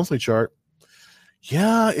at the monthly chart.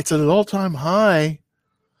 Yeah, it's at an all-time high.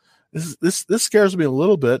 This scares me a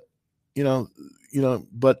little bit,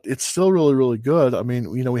 but it's still really, really good. I mean,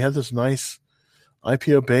 we had this nice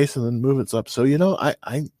IPO base and then movements up. So, wait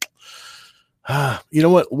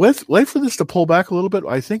for this to pull back a little bit.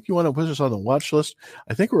 I think you want to put this on the watch list.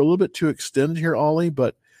 I think we're a little bit too extended here, Ollie,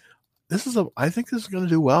 but I think this is going to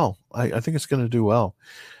do well. I think it's going to do well.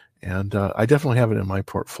 And I definitely have it in my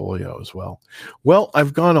portfolio as well. Well,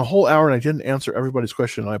 I've gone a whole hour and I didn't answer everybody's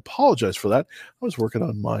question. I apologize for that. I was working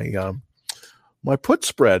on my put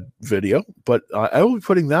spread video, but I will be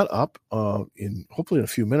putting that up in hopefully in a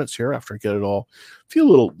few minutes here after I get it all. A few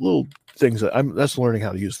little things that's learning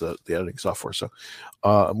how to use the editing software. So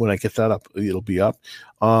when I get that up, it'll be up.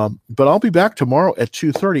 But I'll be back tomorrow at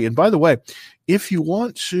 2:30. And by the way, if you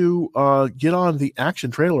want to get on the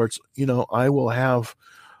Action Trade Alerts, I will have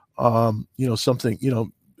something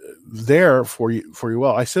there for you.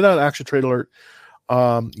 Well, I sent out Action Trade Alert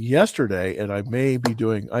yesterday, and I may be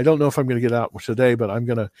doing. I don't know if I'm going to get out today, but I'm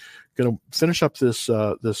going to finish up this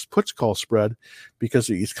puts call spread because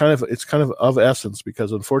it's kind of essence.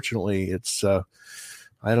 Because unfortunately, it's I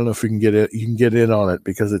don't know if you can get it. You can get in on it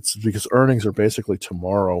because earnings are basically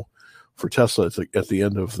tomorrow for Tesla at the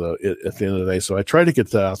end of the day. So I try to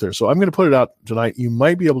get that out there. So I'm going to put it out tonight. You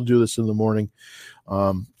might be able to do this in the morning.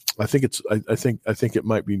 I think it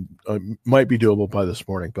might be doable by this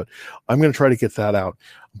morning, but I'm going to try to get that out.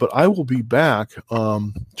 But I will be back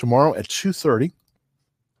tomorrow at 2:30,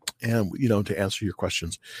 and to answer your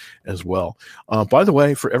questions as well. By the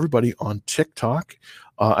way, for everybody on TikTok,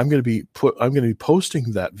 I'm going to be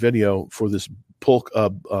posting that video for this put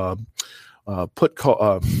call.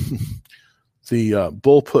 The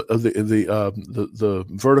bull put the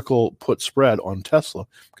vertical put spread on Tesla.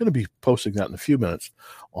 I'm going to be posting that in a few minutes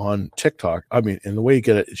on TikTok. I mean, and the way you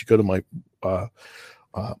get it is you go to my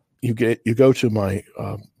you go to my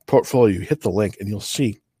portfolio, you hit the link, and you'll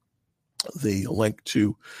see the link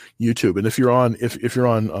to YouTube. And if you're on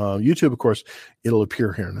YouTube, of course, it'll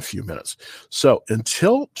appear here in a few minutes. So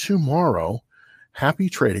until tomorrow, happy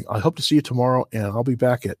trading. I hope to see you tomorrow, and I'll be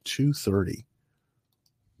back at 2:30.